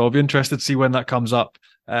about. So I'll be interested to see when that comes up.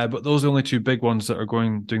 But those are the only 2 big ones that are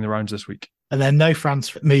doing the rounds this week. And then no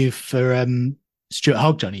France move for Stuart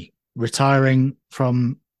Hogg, Johnny, retiring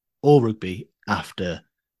from all rugby after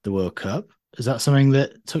the World Cup. Is that something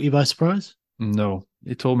that took you by surprise? No,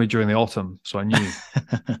 he told me during the autumn, so I knew.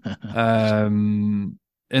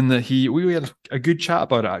 In that we had a good chat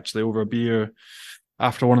about it actually over a beer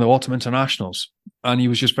after one of the autumn internationals, and he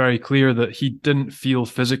was just very clear that he didn't feel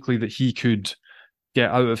physically that he could get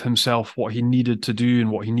out of himself what he needed to do and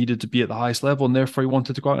what he needed to be at the highest level, and therefore he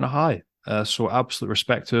wanted to go out on a high. So absolute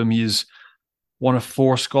respect to him. He's one of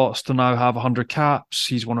 4 Scots to now have 100 caps.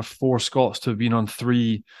 He's one of 4 Scots to have been on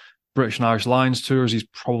 3 British and Irish Lions tours. He's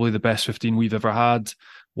probably the best 15 we've ever had,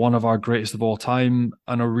 one of our greatest of all time,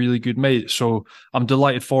 and a really good mate. So I'm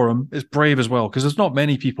delighted for him. It's brave as well, because there's not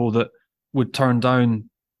many people that would turn down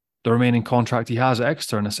the remaining contract he has at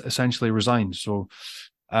Exeter and essentially resign. So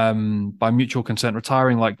by mutual consent,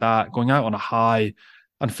 retiring like that, going out on a high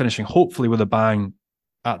and finishing hopefully with a bang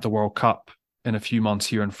at the World Cup in a few months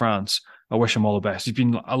here in France. I wish him all the best. He's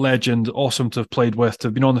been a legend, awesome to have played with, to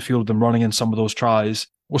have been on the field with him running in some of those tries.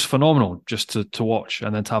 Was phenomenal just to watch,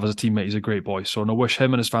 and then to have as a teammate. He's a great boy. So I wish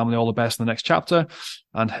him and his family all the best in the next chapter,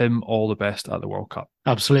 and him all the best at the World Cup.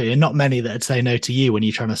 Absolutely. And not many that would say no to you when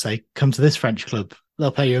you're trying to say, come to this French club.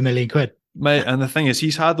 They'll pay you £1 million. Mate, and the thing is,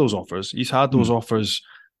 he's had those offers. He's had those offers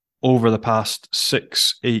over the past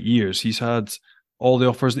 6-8 years. He's had all the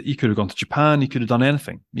offers that he could have gone to Japan. He could have done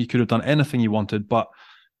anything. He could have done anything he wanted, but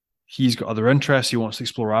he's got other interests. He wants to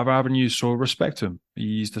explore other avenues. So respect to him.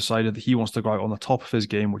 He's decided that he wants to go out on the top of his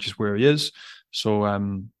game, which is where he is. So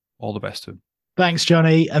all the best to him. Thanks,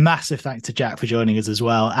 Johnny. A massive thanks to Jack for joining us as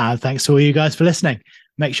well. And thanks to all you guys for listening.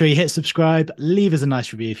 Make sure you hit subscribe, leave us a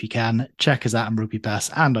nice review if you can. Check us out on Rugby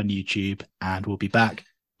Pass and on YouTube. And we'll be back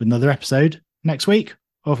with another episode next week.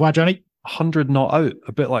 Au revoir, Johnny. 100 not out,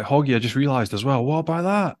 a bit like Hoggy. I just realised as well. What about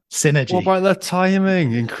that? Synergy. What about that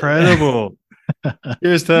timing? Incredible.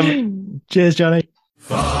 Cheers, Tim. Cheers, Johnny.